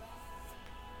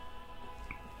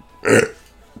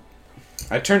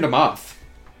 I turned them off.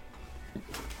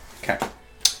 Okay.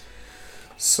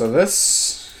 So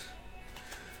this...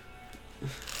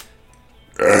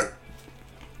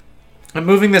 I'm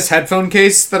moving this headphone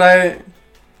case that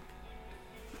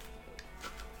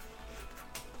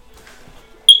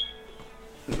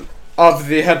of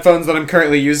the headphones that I'm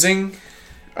currently using.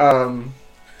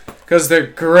 Because they're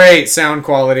great sound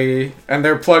quality and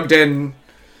they're plugged in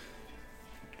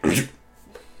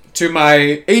to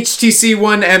my HTC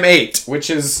One M8, which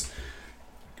is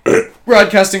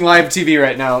broadcasting live TV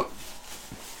right now.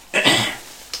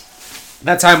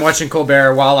 That's how I'm watching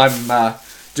Colbert while I'm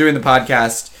doing the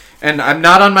podcast. And I'm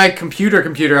not on my computer.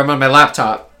 I'm on my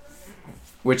laptop,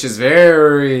 which is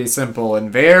very simple and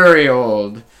very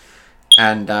old.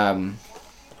 And,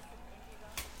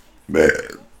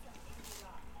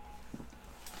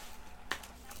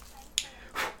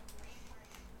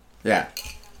 yeah.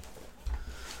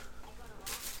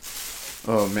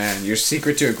 Oh, man. Your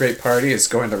secret to a great party is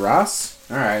going to Ross?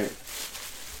 Alright.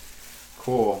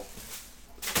 Cool.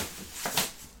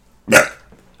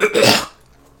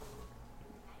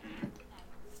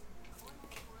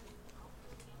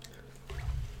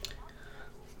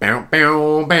 Bow,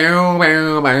 bow, bow,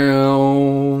 bow,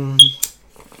 bow.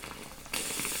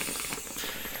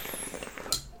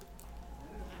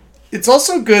 It's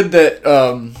also good that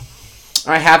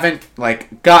I haven't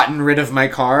gotten rid of my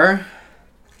car,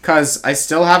 because I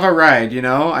still have a ride,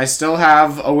 I still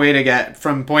have a way to get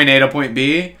from point A to point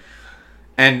B,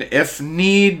 and if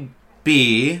need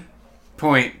be,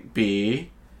 point B,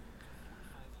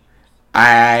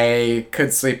 I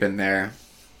could sleep in there.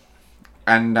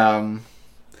 And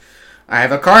I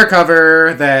have a car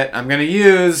cover that I'm going to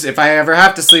use if I ever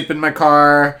have to sleep in my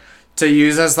car to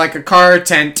use as a car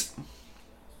tent.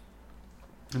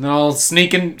 And then I'll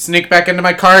sneak back into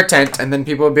my car tent, and then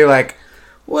people will be like,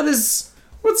 what's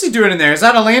he doing in there? Is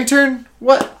that a lantern?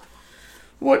 What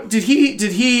did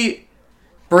he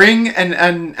bring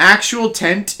an actual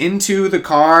tent into the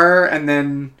car and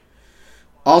then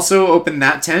also open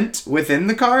that tent within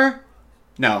the car?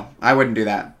 No, I wouldn't do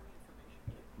that.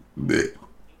 Blech.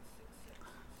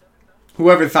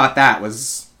 Whoever thought that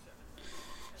was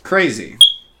crazy.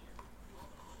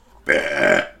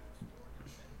 Blech.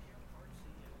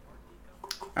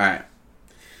 Alright.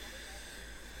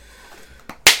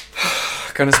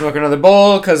 Gonna smoke another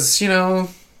bowl because,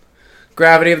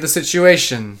 gravity of the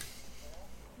situation.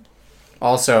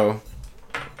 Also,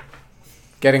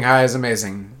 getting high is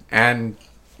amazing. And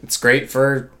it's great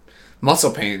for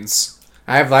muscle pains.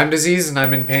 I have Lyme disease and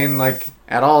I'm in pain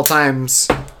at all times.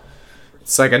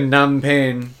 It's a numb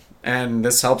pain, and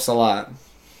this helps a lot.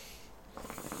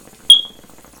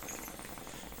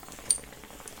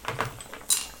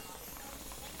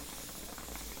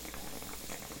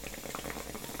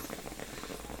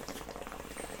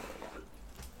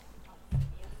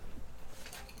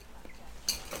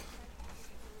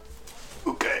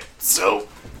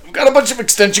 a bunch of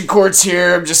extension cords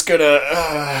here. I'm just gonna,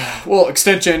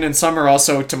 extension, and some are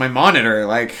also to my monitor,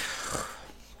 like.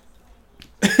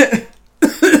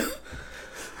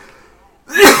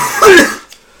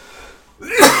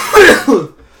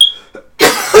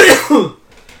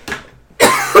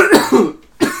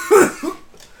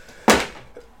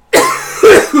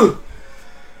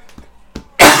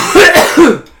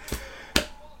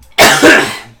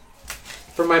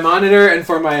 For my monitor and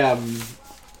for my,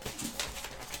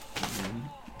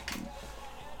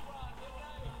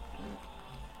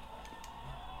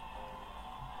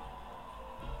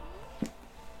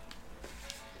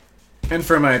 and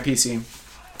for my PC.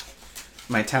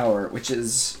 My tower, which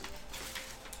is,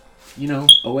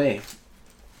 away.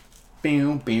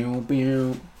 Boom, boom,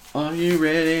 boom. Are you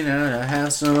ready now to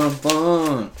have some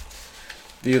fun?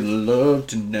 Feel the love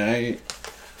tonight.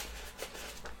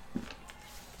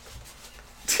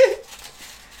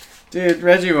 Dude,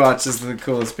 Reggie Watts is the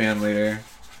coolest band leader.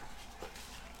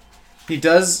 He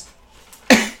does...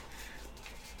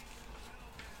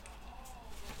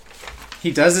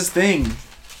 he does his thing.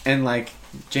 And,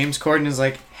 James Corden is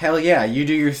like, hell yeah, you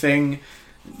do your thing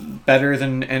better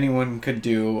than anyone could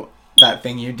do that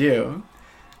thing you do.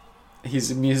 He's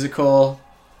a musical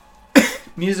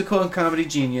and comedy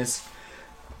genius.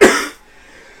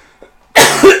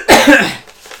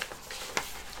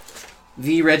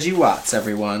 The Reggie Watts,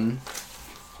 everyone.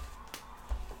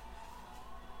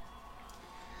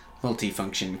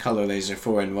 Multifunction color laser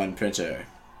 4-in-1 printer.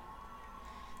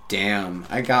 Damn,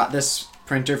 I got this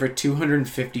printer for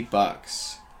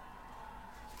 $250.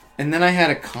 And then I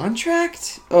had a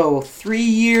contract? Oh,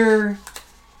 3-year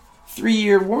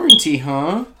warranty,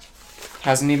 huh?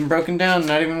 Hasn't even broken down,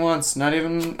 not even once, not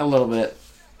even a little bit.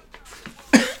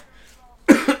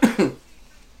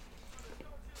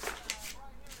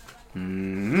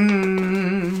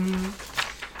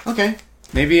 Okay,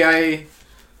 maybe I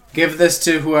give this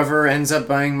to whoever ends up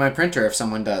buying my printer if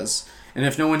someone does. And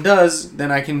if no one does, then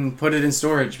I can put it in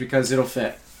storage because it'll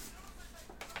fit.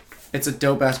 It's a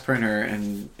dope-ass printer,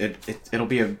 and it'll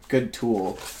be a good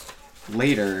tool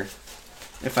later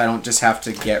if I don't just have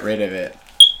to get rid of it.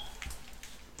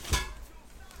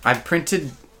 I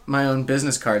printed my own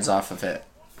business cards off of it.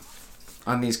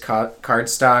 On these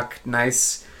cardstock,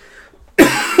 nice...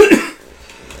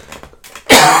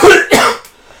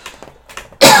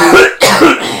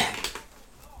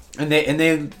 And they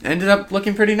ended up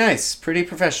looking pretty nice, pretty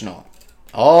professional.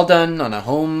 All done on a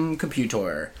home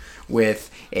computer with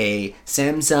a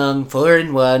Samsung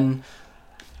 4-in-1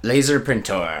 laser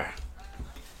printer.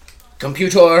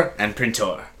 Computer and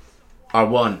printer are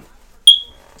one.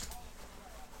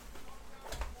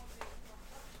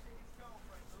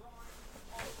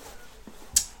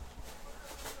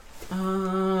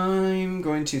 I'm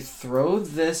going to throw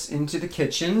this into the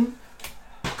kitchen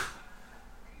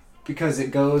because it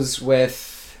goes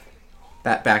with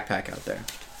that backpack out there.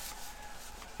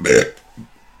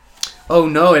 Oh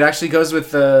no, it actually goes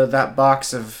with that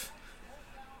box of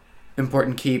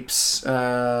important keeps. It's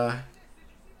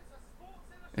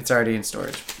already in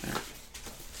storage. There.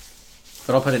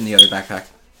 But I'll put it in the other backpack.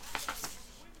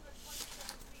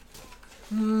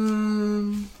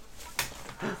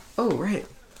 Oh, right.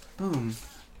 Boom.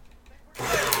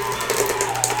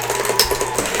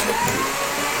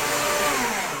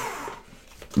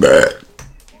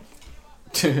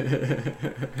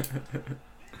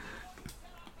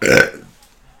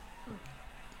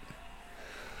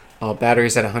 Oh,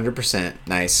 battery's at 100%.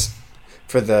 Nice.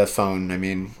 For the phone, I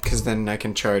mean, because then I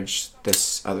can charge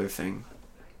this other thing.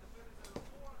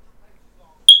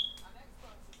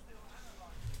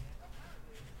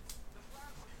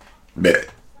 Bleh.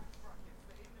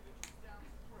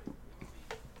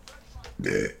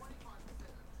 Bleh.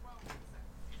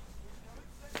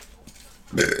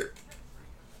 Bleh.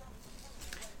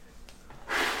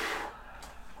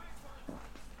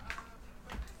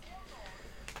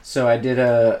 So I did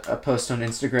a post on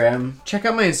Instagram. Check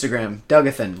out my Instagram,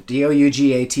 Dougathan,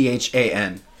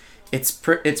 Dougathan. It's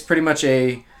pretty much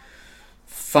a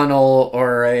funnel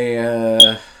or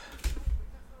a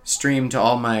stream to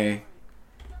all my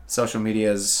social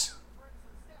medias.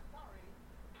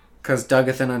 Because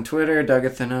Dougathan on Twitter,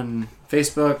 Dougathan on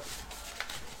Facebook.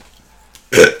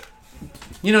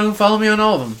 Follow me on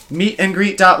all of them.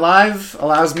 Meetandgreet.live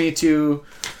allows me to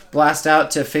blast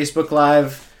out to Facebook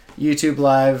Live, YouTube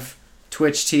Live,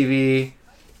 Twitch TV,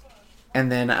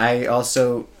 and then I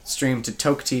also stream to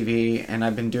Toke TV, and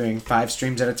I've been doing 5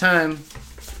 streams at a time.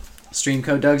 Stream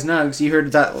code Doug's Nugs. You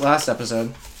heard that last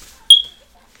episode,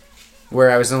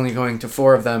 where I was only going to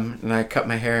 4 of them, and I cut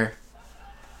my hair.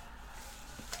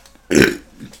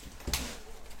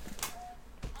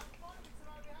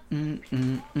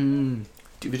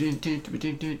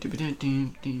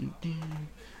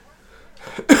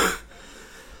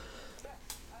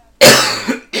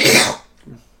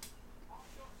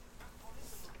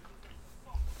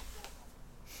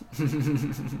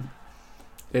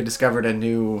 They discovered a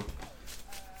new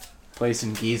place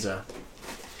in Giza.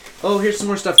 Oh, here's some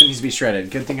more stuff that needs to be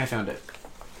shredded. Good thing I found it.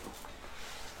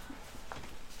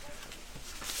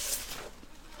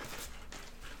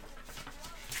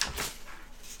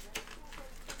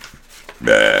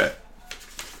 Bleh.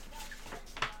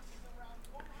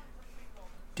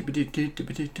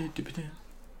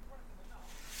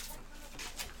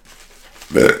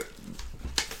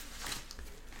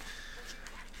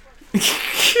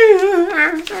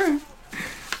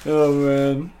 Oh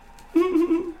man.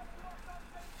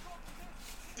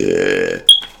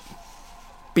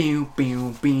 Pew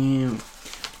pew pew.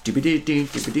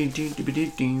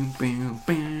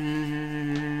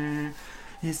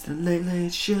 It's the Late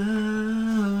Late Show.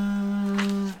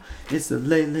 It's the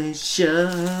Late Late Show.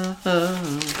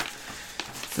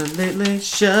 It's the Late Late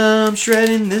Show. I'm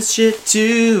shredding this shit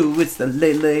too. It's the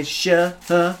Late Late Show.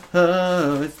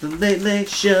 It's the Late Late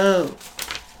Show.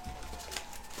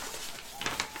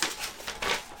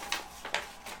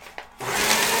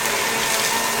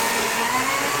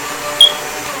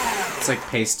 It's like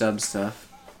pay stub stuff.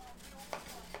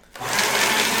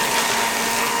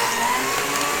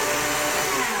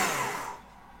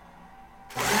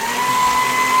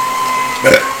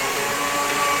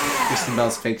 Kristen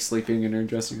Bell's fake sleeping in her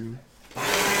dressing room.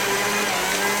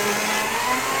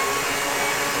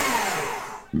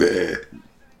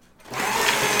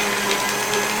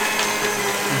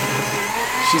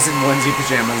 She's in onesie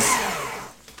pajamas.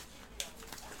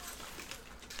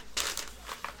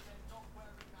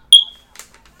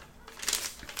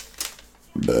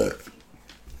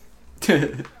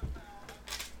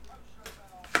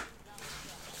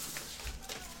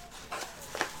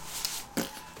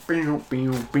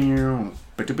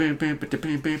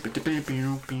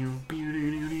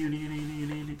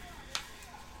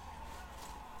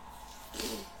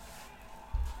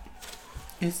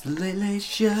 It's the Late Late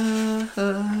Show.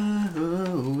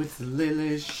 It's the Late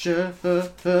Late Show.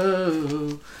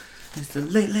 It's the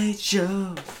Late Late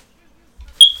Show.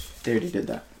 They already did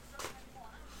that.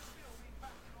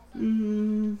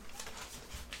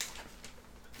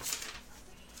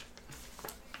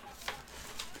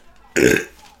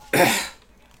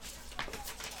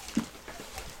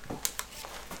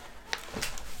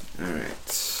 Alright.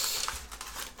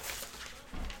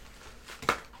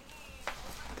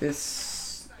 This.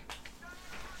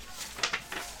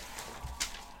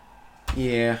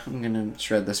 Yeah, I'm gonna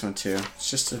shred this one too. It's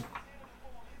just a.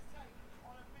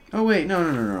 Oh, wait,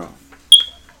 no.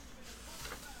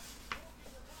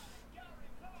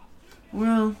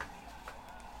 Well.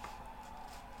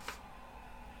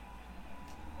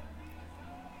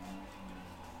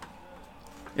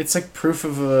 It's like proof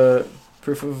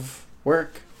of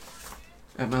work.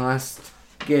 At my last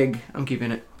gig, I'm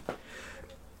keeping it.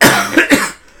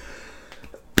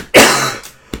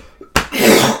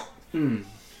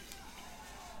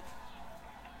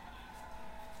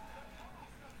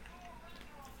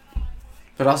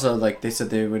 But also, like, they said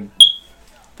they would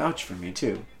vouch for me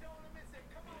too.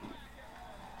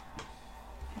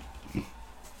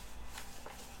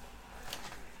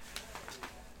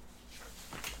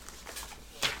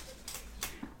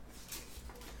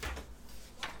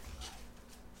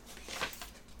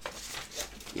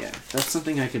 Yeah, that's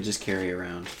something I could just carry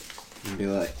around and be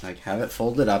like have it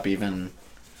folded up, even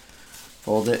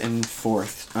fold it in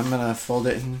fourth. I'm gonna fold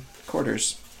it in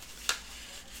quarters.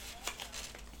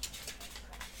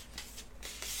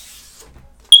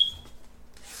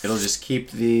 It'll just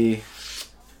keep the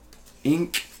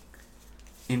ink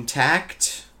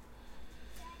intact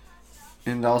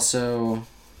and also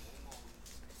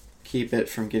keep it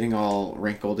from getting all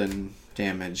wrinkled and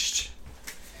damaged.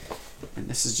 And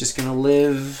this is just gonna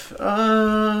live.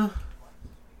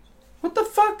 What the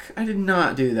fuck? I did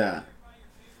not do that.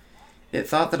 It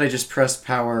thought that I just pressed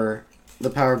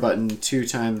the power button 2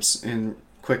 times in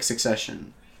quick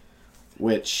succession.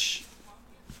 Which.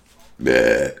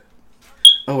 Bleh.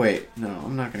 Oh wait, no,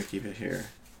 I'm not gonna keep it here.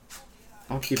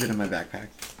 I'll keep it in my backpack.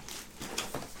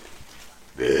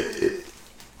 Bleh.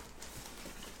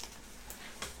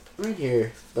 Right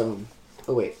here. Boom.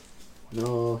 Oh wait.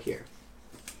 No, here.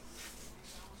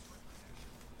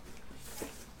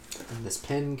 And this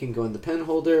pen can go in the pen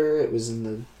holder. It was in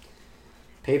the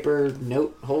paper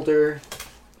note holder.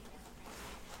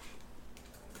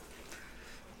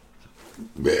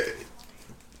 Bleh.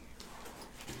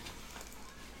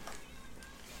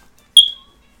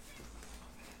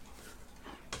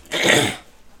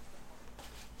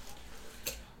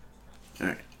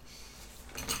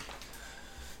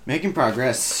 Making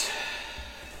progress.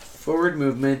 Forward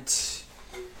movement.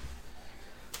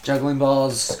 Juggling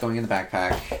balls going in the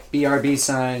backpack. BRB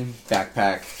sign,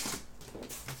 backpack.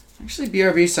 Actually,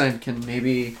 BRB sign can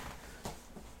maybe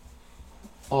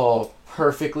all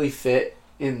perfectly fit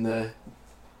in the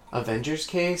Avengers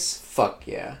case. Fuck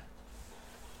yeah.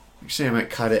 Actually, I might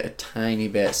cut it a tiny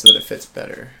bit so that it fits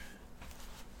better.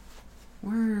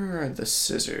 Where are the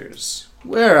scissors?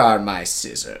 Where are my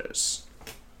scissors?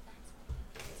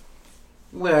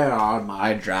 Where are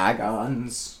my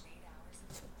dragons?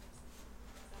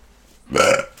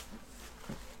 I'm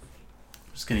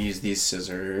just gonna use these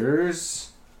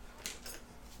scissors,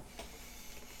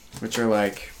 which are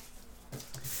like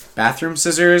bathroom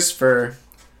scissors for,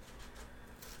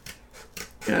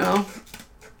 you know,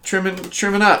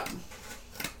 trimming up.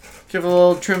 Give a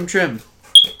little trim.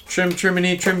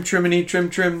 Triminy,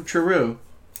 true.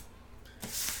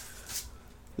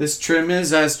 This trim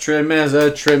is as trim as a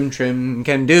trim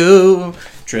can do.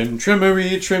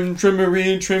 Trimmery, trim,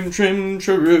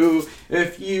 true.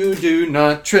 If you do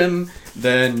not trim,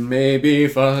 then maybe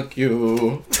fuck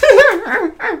you.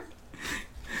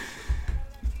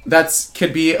 That's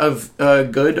could be of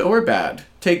good or bad.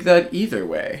 Take that either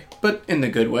way. But in the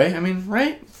good way, I mean,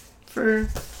 right?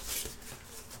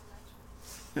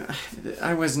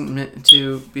 I wasn't meant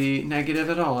to be negative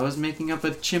at all. I was making up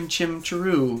a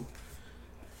chim-chim-chiroo.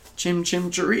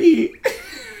 Chim-chim-chiree.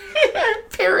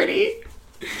 Parody.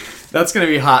 That's going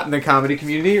to be hot in the comedy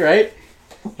community, right?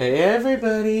 Hey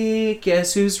everybody,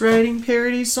 guess who's writing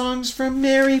parody songs from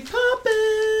Mary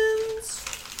Poppins?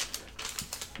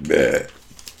 Bleh.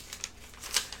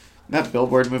 That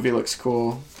Billboard movie looks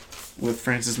cool with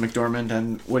Frances McDormand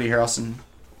and Woody Harrelson.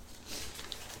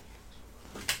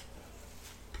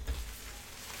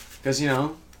 Because, you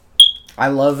know, I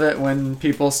love it when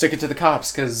people stick it to the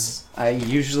cops, because I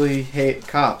usually hate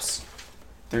cops.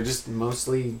 They're just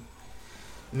mostly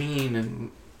mean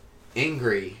and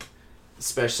angry,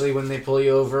 especially when they pull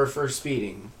you over for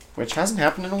speeding, which hasn't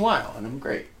happened in a while, and I'm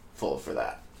grateful for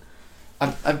that.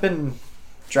 I've been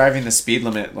driving the speed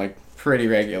limit, like, pretty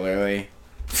regularly.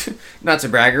 Not to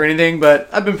brag or anything, but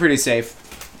I've been pretty safe.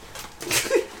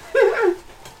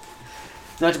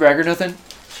 Not to brag or nothing.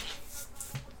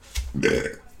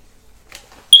 Bleh.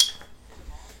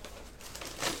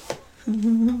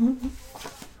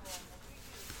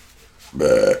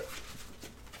 Bleh.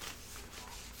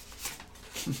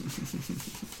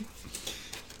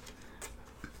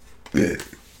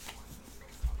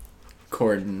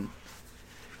 Corden.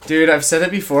 Dude, I've said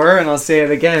it before and I'll say it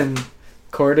again.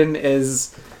 Corden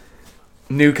is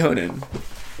new Conan.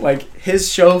 Like,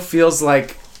 his show feels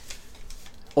like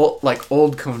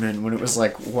old Conan when it was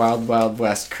like Wild Wild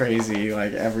West crazy,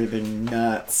 like everything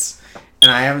nuts. And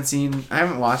I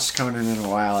haven't watched Conan in a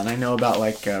while, and I know about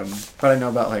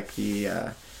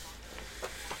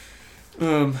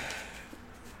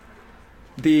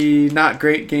the Not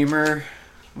Great Gamer,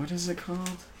 what is it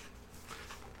called?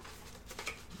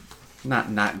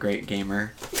 Not Great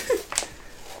Gamer.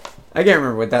 I can't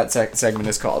remember what that segment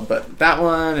is called, but that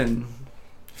one, and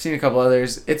I've seen a couple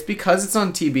others. It's because it's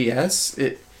on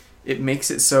TBS. It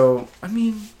makes it so. I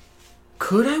mean,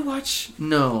 could I watch?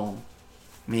 No,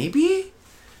 maybe.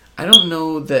 I don't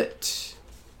know that.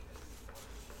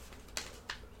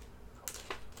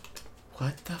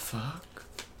 What the fuck?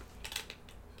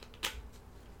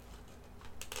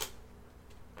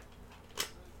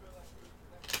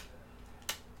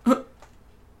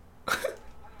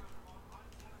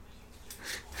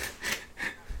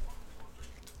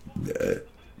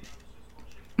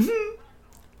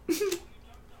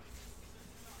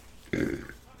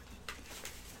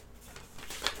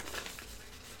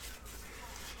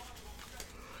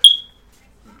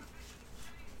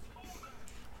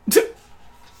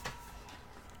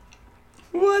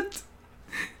 What?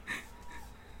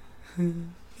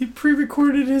 He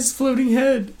pre-recorded his floating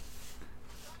head.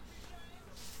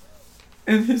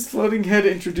 And his floating head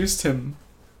introduced him.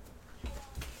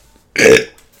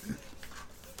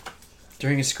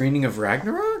 During a screening of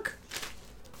Ragnarok?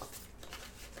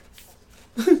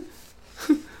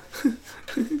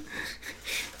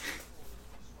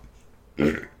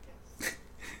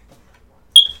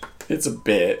 It's a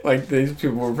bit. Like, these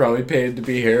people were probably paid to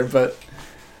be here, but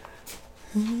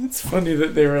it's funny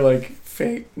that they were like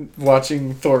fake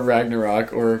watching Thor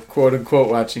Ragnarok, or quote unquote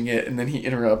watching it, and then he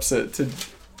interrupts it to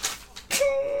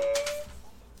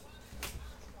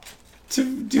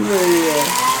do a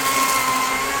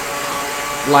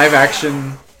live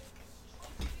action.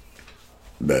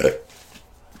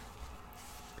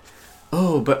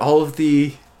 Oh, but all of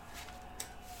the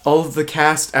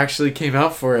cast actually came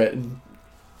out for it, and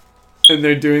And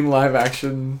they're doing live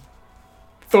action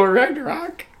Thor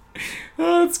Ragnarok.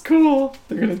 Oh, that's cool.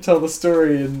 They're gonna tell the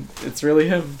story and it's really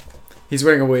him. He's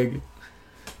wearing a wig.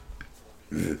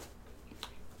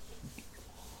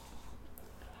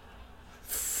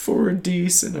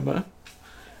 4D cinema.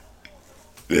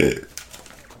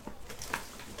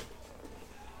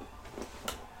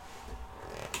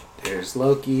 There's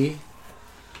Loki.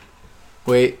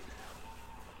 Wait.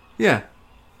 Yeah.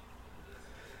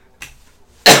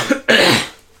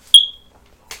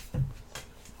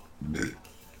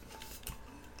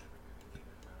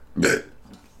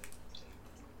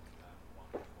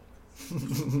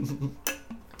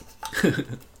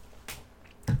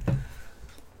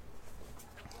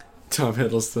 Tom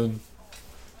Hiddleston.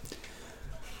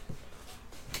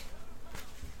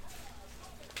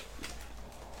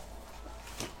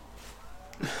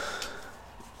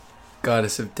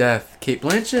 Goddess of Death, Kate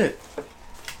Blanchett.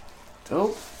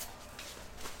 Dope.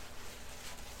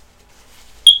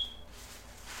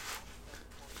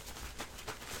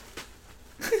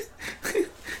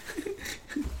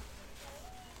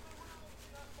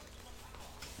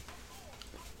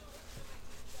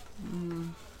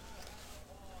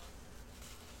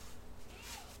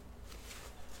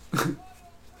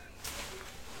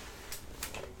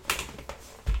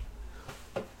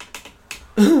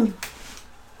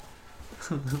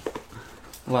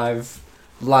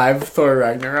 Live Thor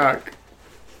Ragnarok.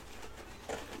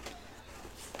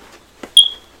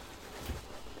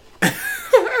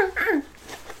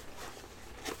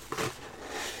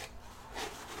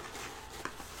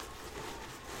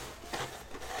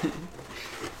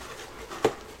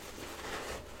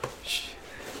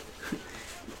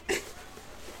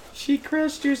 She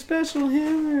crushed your special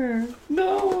hammer.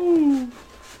 No.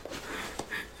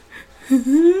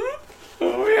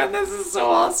 Oh man, this is so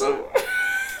awesome.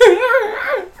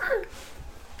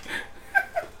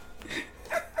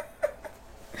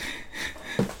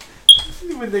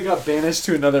 When they got banished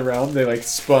to another realm, they like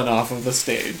spun off of the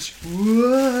stage.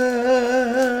 Whoa.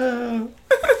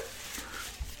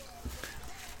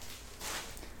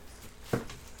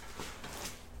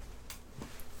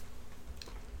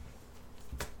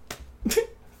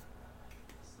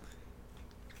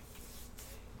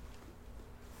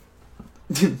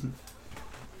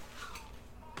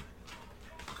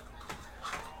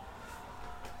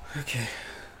 Okay.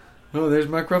 Oh, there's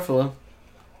Mark Ruffalo.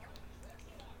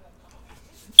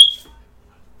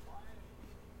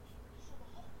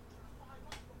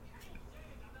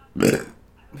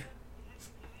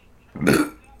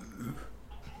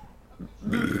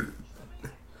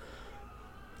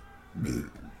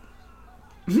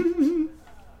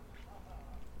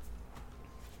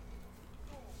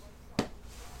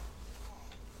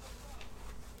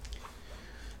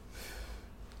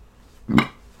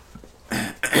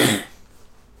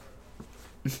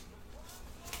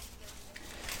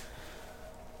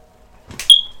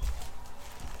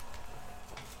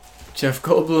 Jeff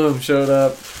Goldblum showed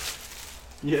up.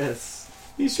 Yes.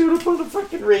 He showed up on a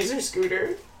fucking Razor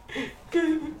scooter.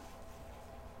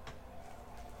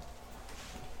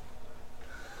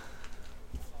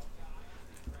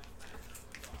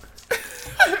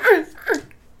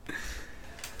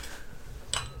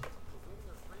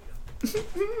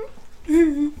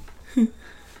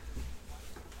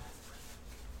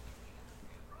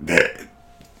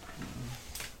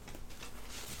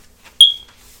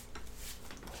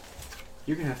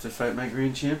 You're gonna have to fight my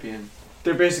green champion.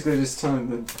 They're basically just telling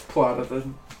the plot of the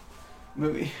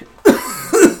movie.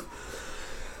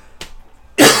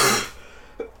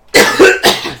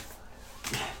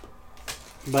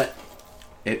 But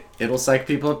it'll psych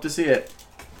people up to see it.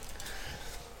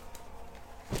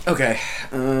 Okay.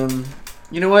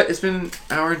 You know what? It's been an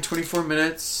hour and 24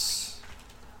 minutes.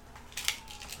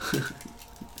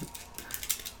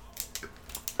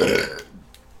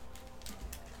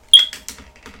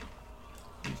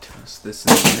 Toss this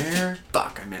in there.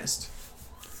 Fuck, I missed.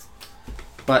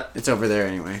 But it's over there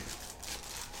anyway.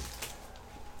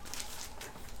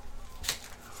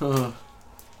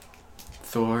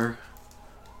 Thor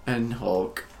and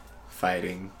Hulk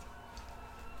fighting.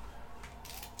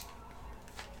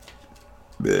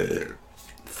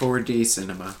 4D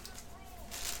cinema.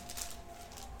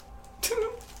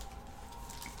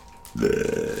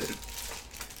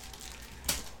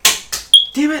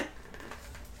 Damn it!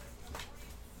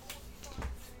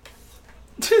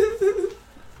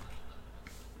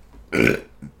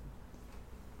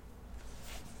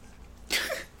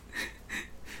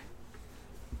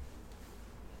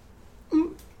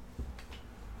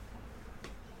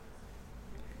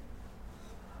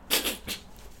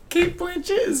 Kate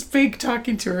Blanchett is fake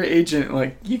talking to her agent,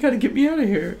 like, you gotta get me out of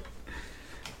here.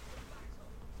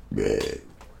 Okay.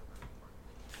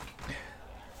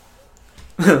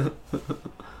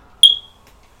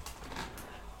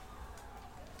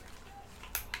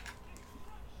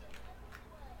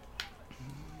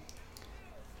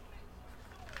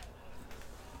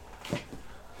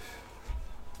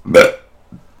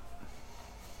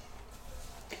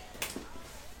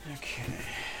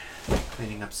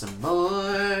 Cleaning up some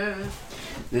more.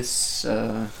 This,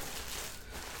 I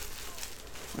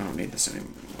don't need this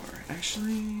anymore.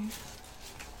 Actually,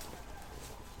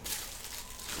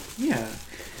 yeah.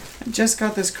 I just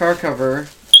got this car cover,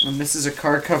 and this is a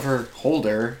car cover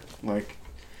holder, like,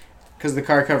 because the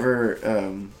car cover,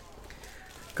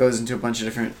 goes into a bunch of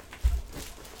different,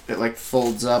 it, like,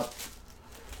 folds up,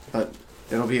 but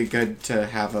it'll be good to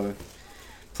have a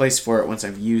place for it once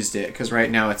I've used it, because right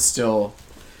now it's still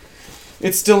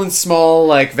in small,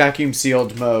 like, vacuum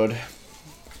sealed mode.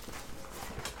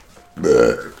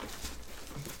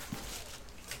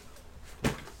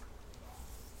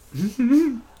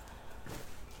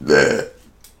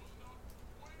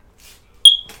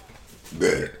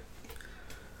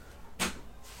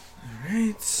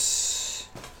 Alright.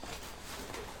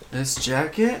 This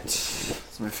jacket.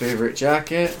 It's my favorite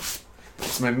jacket.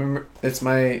 It's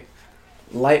my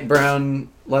light brown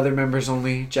leather members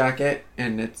only jacket,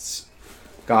 and it's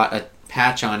got a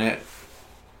patch on it.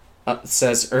 It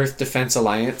says Earth Defense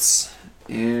Alliance,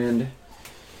 and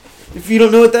if you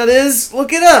don't know what that is,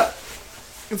 look it up.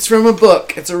 It's from a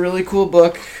book. It's a really cool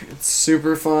book. It's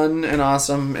super fun and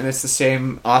awesome, and it's the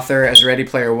same author as Ready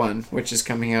Player One, which is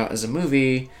coming out as a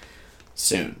movie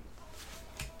soon.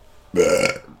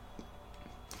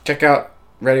 Check out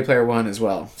Ready Player One as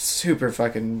well. Super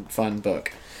fucking fun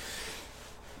book.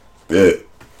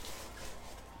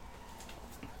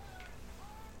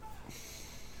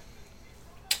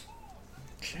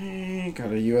 Okay, got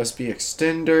a USB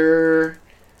extender.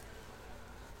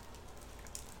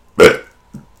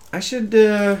 I should,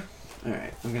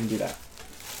 alright, I'm gonna do that.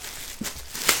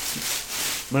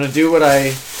 I'm gonna do what I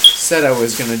said I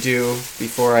was gonna do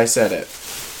before I said it.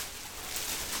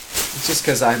 It's just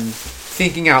because I'm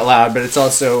thinking out loud, but it's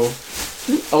also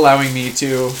allowing me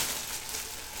to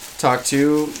talk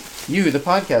to you, the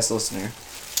podcast listener.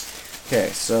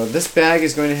 Okay, so this bag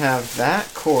is going to have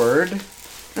that cord.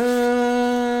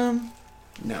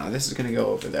 No, this is gonna go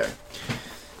over there.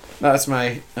 That's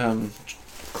my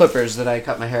clippers that I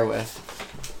cut my hair with.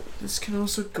 This can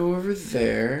also go over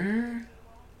there.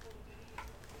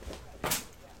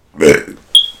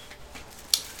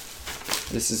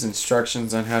 This is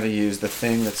instructions on how to use the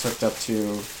thing that's hooked up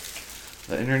to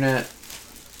the internet.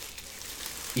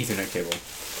 Ethernet cable.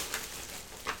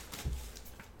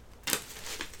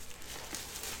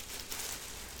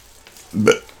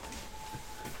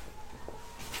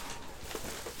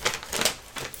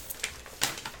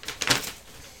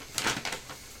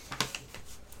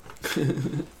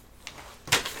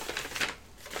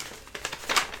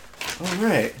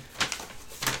 Alright.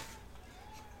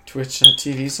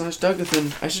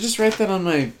 Twitch.tv/Douglathan. I should just write that on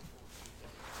my...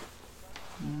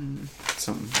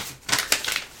 something.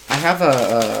 I have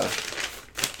a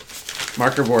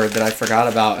marker board that I forgot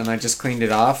about, and I just cleaned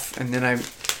it off, and then I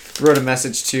wrote a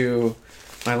message to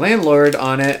my landlord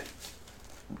on it.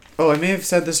 Oh, I may have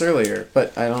said this earlier,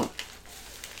 but I don't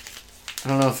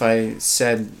know if I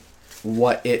said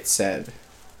what it said.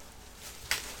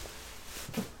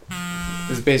 It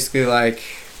was basically like,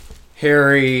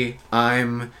 Harry,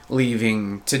 I'm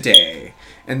leaving today.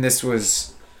 And this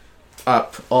was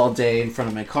up all day in front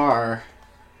of my car.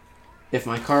 If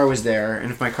my car was there,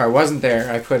 and if my car wasn't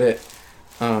there, I put it,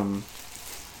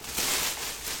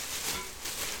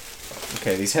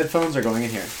 okay, these headphones are going in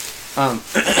here.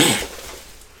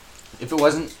 If it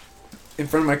wasn't in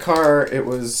front of my car, it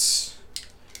was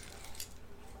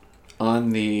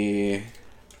on the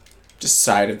just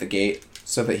side of the gate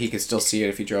so that he could still see it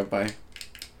if he drove by.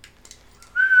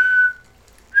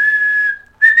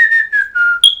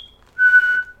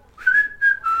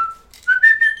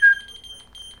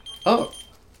 Oh.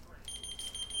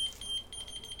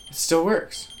 It still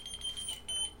works.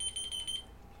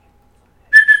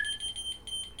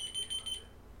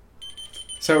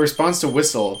 So it responds to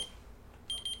whistle.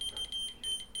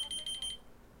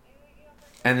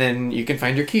 And then you can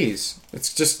find your keys.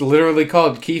 It's just literally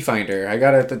called Key Finder. I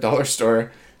got it at the dollar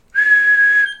store.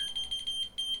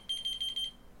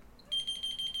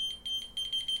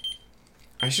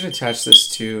 I should attach this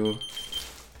to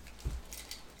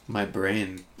my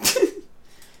brain.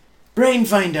 Brain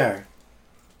Finder!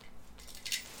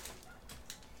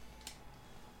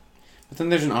 But then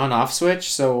there's an on-off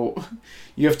switch, so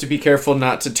you have to be careful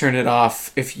not to turn it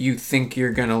off if you think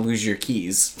you're gonna lose your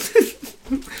keys.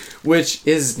 Which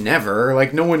is never.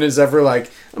 Like, no one is ever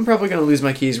like, I'm probably going to lose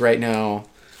my keys right now.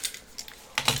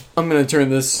 I'm going to turn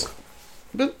this.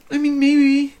 But, I mean,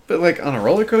 maybe. But, like, on a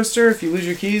roller coaster, if you lose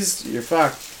your keys, you're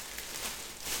fucked.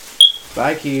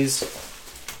 Bye, keys.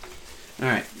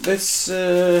 Alright, this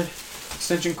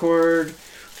extension cord.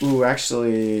 Ooh,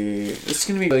 actually, this is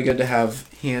going to be really good to have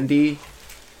handy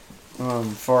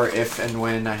for if and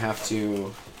when I have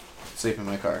to sleep in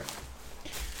my car.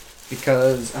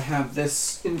 Because I have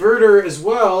this inverter as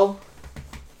well,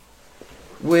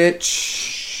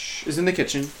 which is in the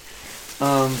kitchen.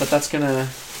 But that's going to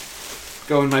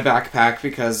go in my backpack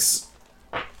because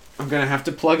I'm going to have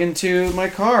to plug into my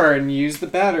car and use the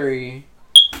battery.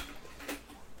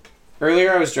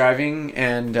 Earlier I was driving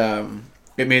and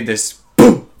it made this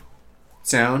boom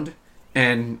sound.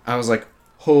 And I was like,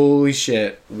 holy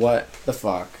shit, what the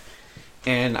fuck?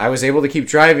 And I was able to keep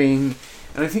driving.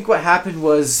 And I think what happened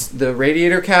was the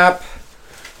radiator cap,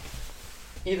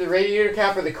 either the radiator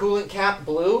cap or the coolant cap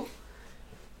blew.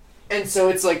 And so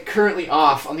it's like currently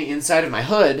off on the inside of my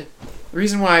hood. The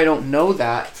reason why I don't know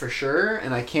that for sure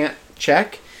and I can't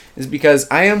check is because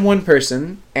I am one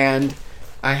person and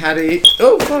I had a,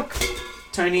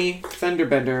 tiny fender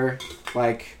bender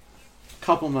like a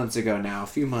couple months ago now, a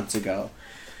few months ago.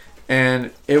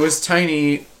 And it was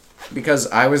tiny because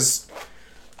I was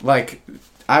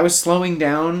slowing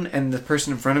down and the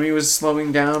person in front of me was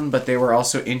slowing down, but they were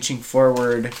also inching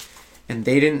forward and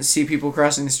they didn't see people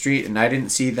crossing the street and I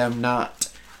didn't see them not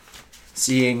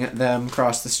seeing them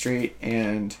cross the street,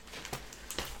 and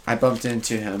I bumped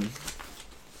into him.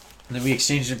 And then we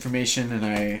exchanged information and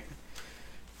I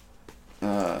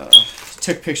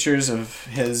took pictures of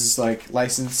his like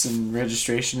license and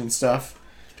registration and stuff.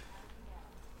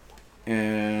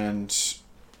 And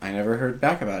I never heard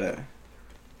back about it.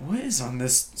 What is on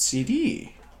this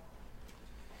CD?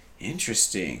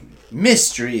 Interesting.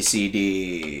 Mystery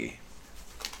CD.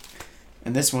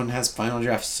 And this one has Final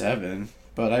Draft 7.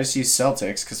 But I just use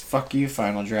Celtics because fuck you,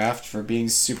 Final Draft, for being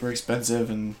super expensive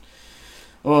and...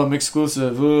 Oh, I'm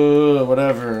exclusive.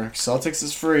 Whatever. Celtics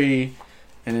is free.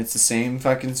 And it's the same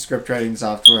fucking script writing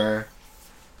software.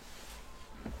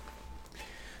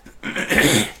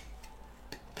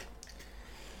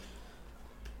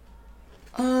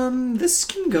 This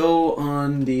can go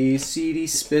on the CD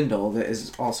spindle that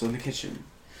is also in the kitchen.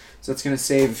 So it's going to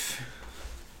save...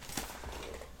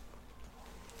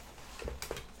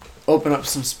 Open up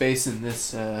some space in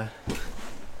this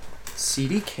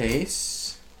CD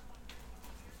case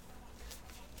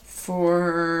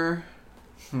for...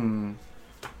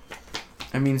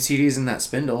 I mean, CDs in that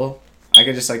spindle. I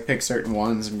could just like pick certain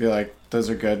ones and be like, those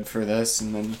are good for this,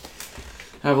 and then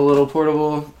have a little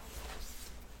portable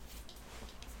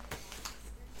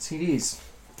CDs.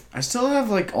 I still have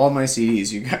like all my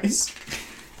CDs, you guys.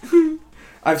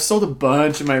 I've sold a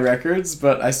bunch of my records,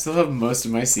 but I still have most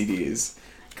of my CDs.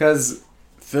 Because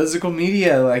physical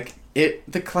media, like,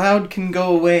 the cloud can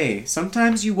go away.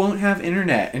 Sometimes you won't have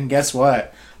internet, and guess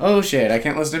what? Oh shit, I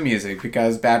can't listen to music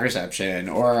because bad reception,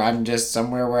 or I'm just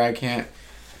somewhere where I can't...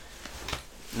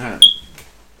 I don't know.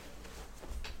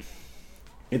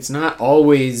 It's not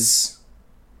always...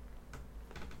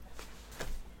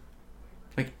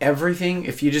 Like, everything,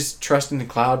 if you just trust in the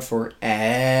cloud for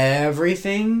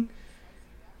everything,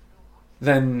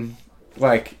 then,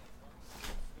 like...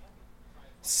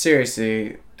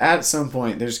 Seriously, at some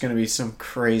point, there's going to be some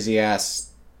crazy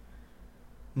ass...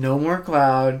 No more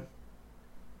cloud.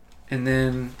 And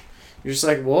then you're just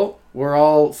like, well, we're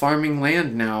all farming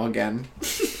land now again.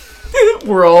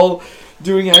 We're all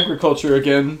doing agriculture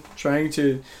again, trying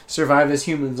to survive as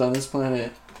humans on this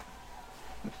planet.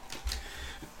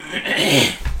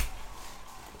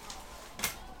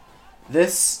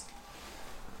 This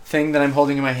thing that I'm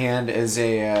holding in my hand is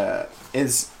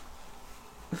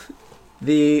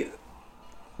the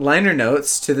liner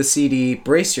notes to the CD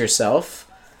Brace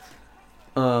Yourself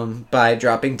by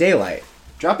Dropping Daylight.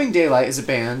 Dropping Daylight is a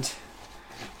band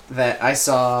that I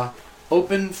saw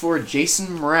open for Jason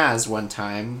Mraz one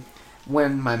time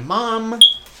when my mom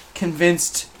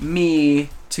convinced me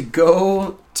to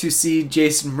go to see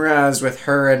Jason Mraz with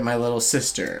her and my little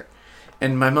sister.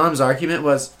 And my mom's argument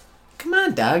was, come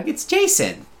on, Doug, it's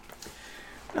Jason.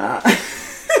 I'm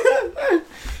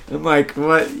like,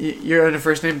 what? You're on a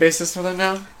first name basis with him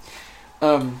now?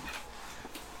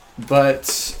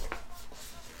 But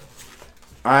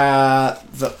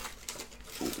the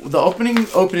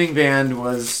opening band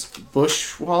was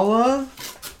Bushwalla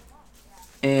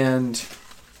and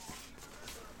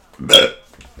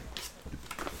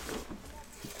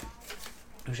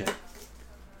oh shit.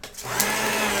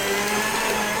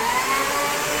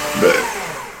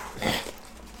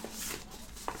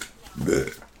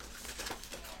 Bleh.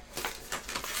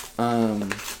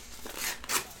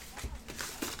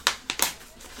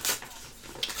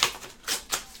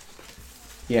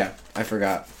 Yeah, I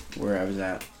forgot where I was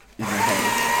at in my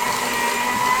head.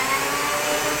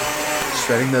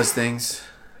 Shredding those things.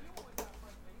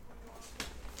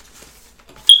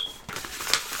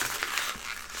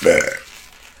 Bleh.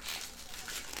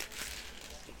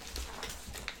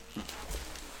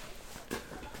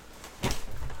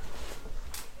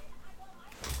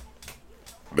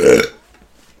 Bleh.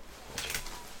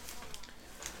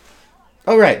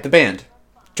 Oh, right, the band.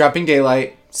 Dropping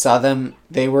Daylight. Saw them.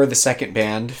 They were the second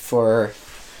band for...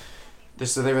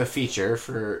 So they were the feature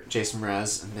for Jason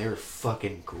Mraz, and they were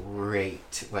fucking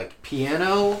great. Like,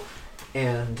 piano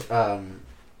and,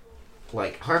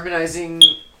 like, harmonizing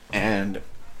and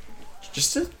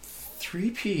just a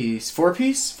four-piece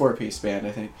band,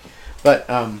 I think. But,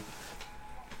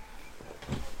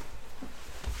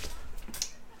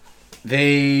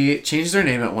 they changed their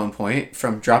name at one point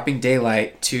from Dropping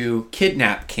Daylight to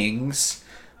Kidnap Kings,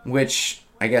 which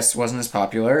I guess wasn't as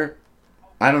popular.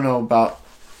 I don't know about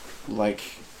like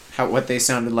what they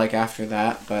sounded like after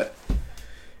that, but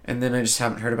and then I just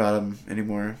haven't heard about them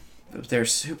anymore. They're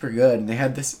super good, and they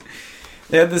had this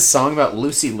song about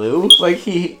Lucy Liu. Like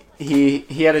he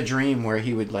had a dream where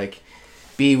he would like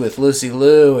be with Lucy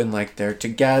Liu, and like they're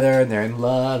together and they're in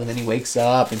love, and then he wakes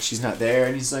up and she's not there,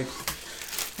 and he's like,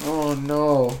 oh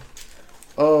no,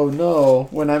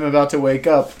 when I'm about to wake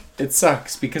up, it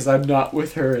sucks because I'm not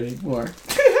with her anymore.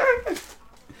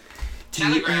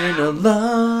 To an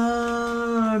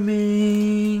alarming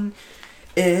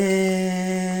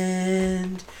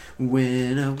end.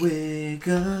 When I wake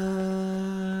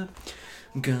up,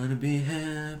 I'm gonna be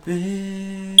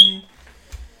happy.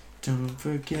 Don't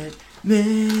forget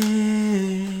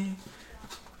me.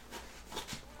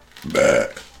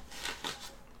 Bleh.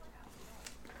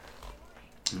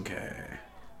 Okay.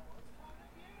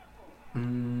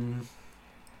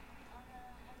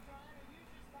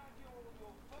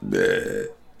 Bleh.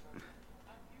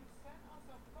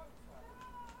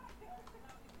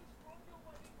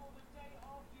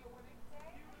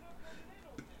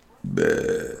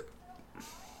 Bleh.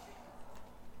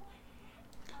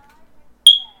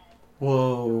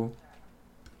 Whoa.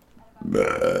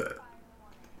 Bleh.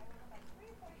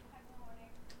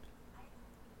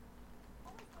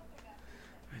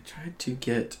 I tried to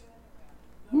get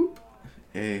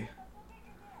a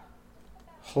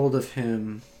hold of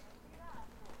him.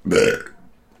 Bleh.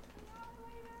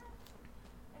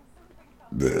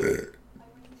 Bleh.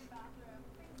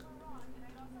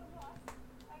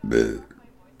 Bleh.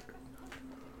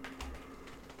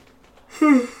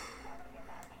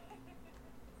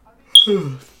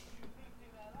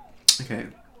 Okay.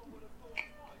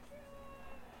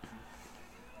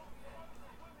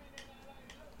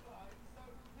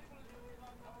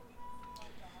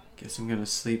 Guess I'm gonna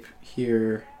sleep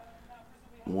here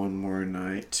one more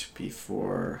night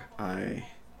before I...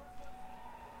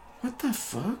 What the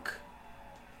fuck?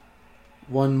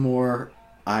 One more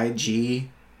IG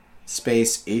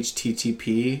space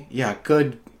HTTP. Yeah,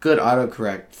 good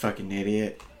autocorrect, fucking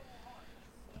idiot.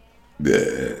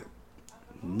 Bleh.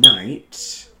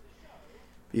 Night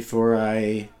before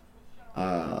I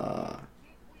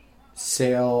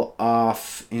sail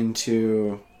off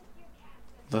into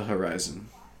the horizon.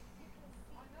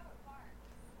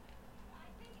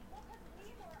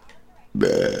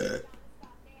 Bleh.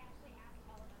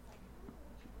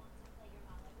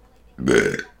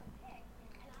 Bleh.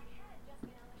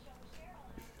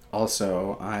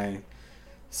 Also, I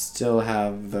still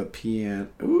have the piano.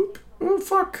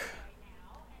 Fuck.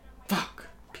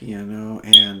 Piano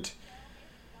and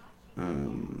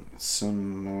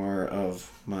some more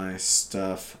of my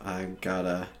stuff. I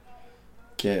gotta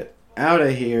get out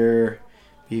of here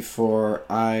before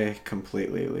I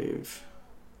completely leave.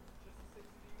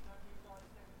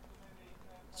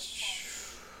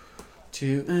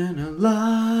 To an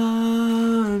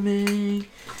alarming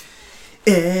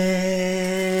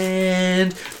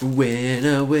end. When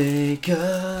I wake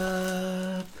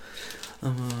up,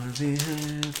 I'm gonna be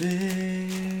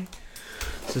happy.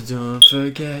 So don't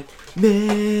forget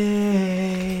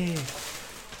me.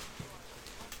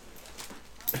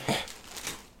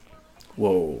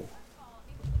 Whoa.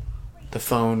 The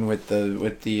phone with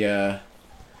the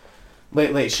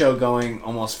late show going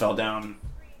almost fell down,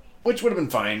 which would have been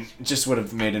fine. It just would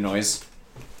have made a noise.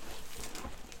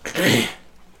 Bleh.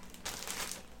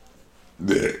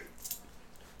 Bleh.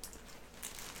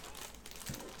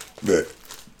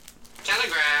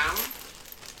 Telegram.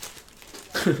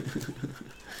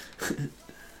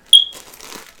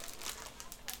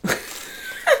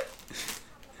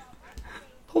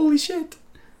 Holy shit.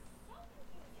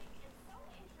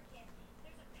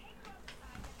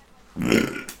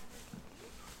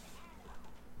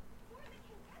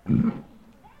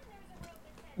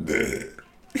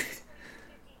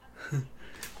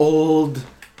 Old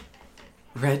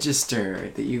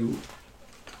register that you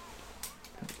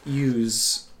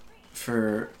use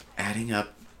for adding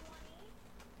up.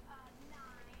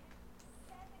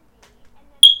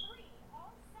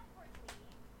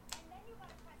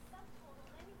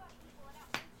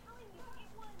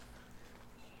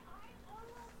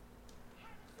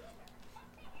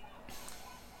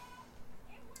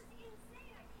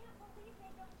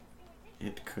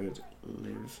 It could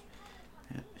live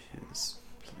at his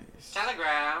place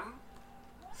Telegram.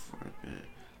 for a bit.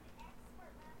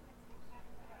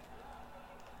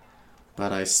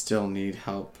 But I still need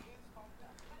help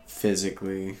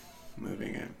physically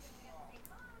moving it.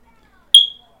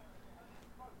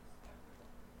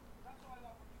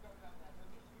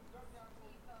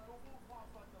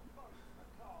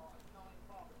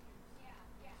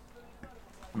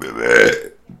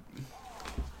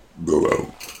 Go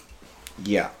out.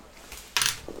 Yeah.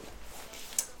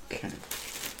 Okay.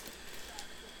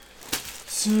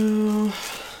 So,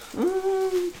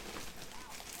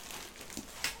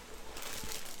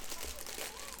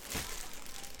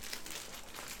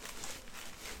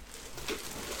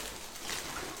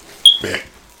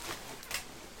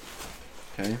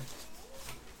 okay.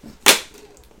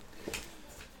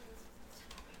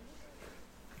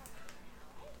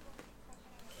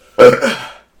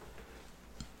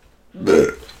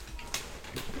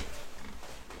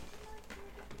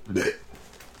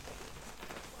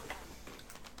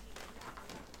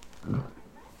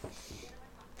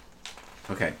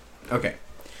 Okay. Okay.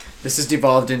 This has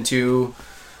devolved into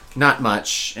not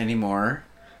much anymore,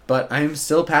 but I'm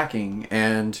still packing,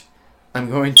 and I'm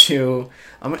going to.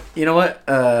 You know what?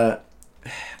 I'm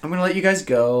gonna let you guys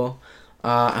go.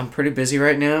 I'm pretty busy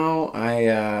right now.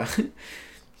 I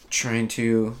trying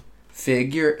to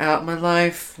figure out my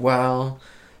life while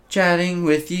chatting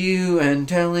with you and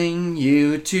telling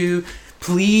you to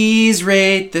please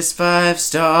rate this 5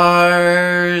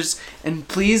 stars, and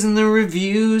please in the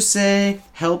review say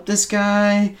help this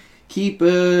guy keep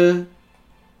a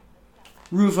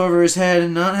roof over his head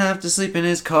and not have to sleep in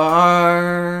his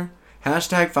car.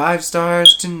 Hashtag 5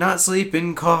 stars to not sleep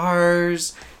in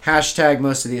cars. Hashtag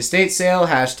most of the estate sale.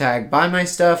 Hashtag buy my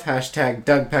stuff. Hashtag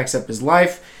Doug packs up his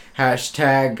life.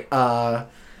 Hashtag I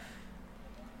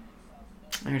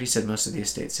already said most of the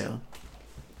estate sale.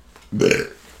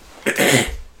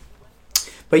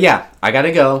 But yeah, I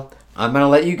gotta go. I'm gonna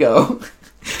let you go.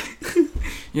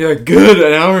 You're like, good,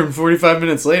 an hour and 45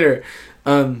 minutes later.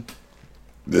 No,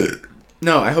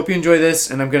 I hope you enjoy this,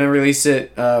 and I'm gonna release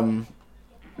it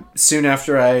soon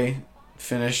after I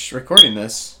finish recording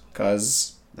this,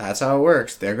 because that's how it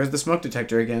works. There goes the smoke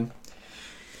detector again.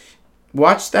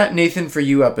 Watch that Nathan For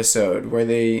You episode where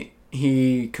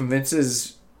he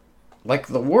convinces like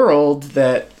the world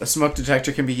that a smoke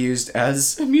detector can be used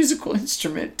as a musical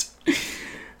instrument.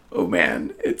 Oh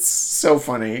man, it's so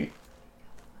funny.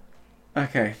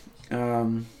 Okay.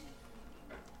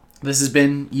 This has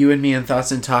been You and Me in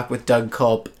Thoughts and Talk with Doug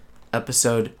Culp,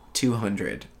 episode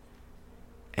 200.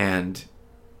 And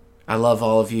I love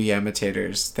all of you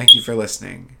Yamitators. Thank you for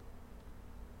listening.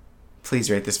 Please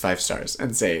rate this 5 stars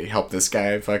and say, help this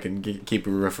guy fucking keep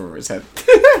a roof over his head.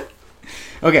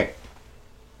 Okay.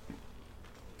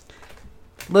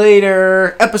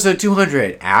 Later. Episode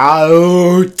 200.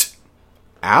 Out.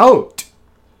 Out.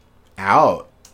 Out.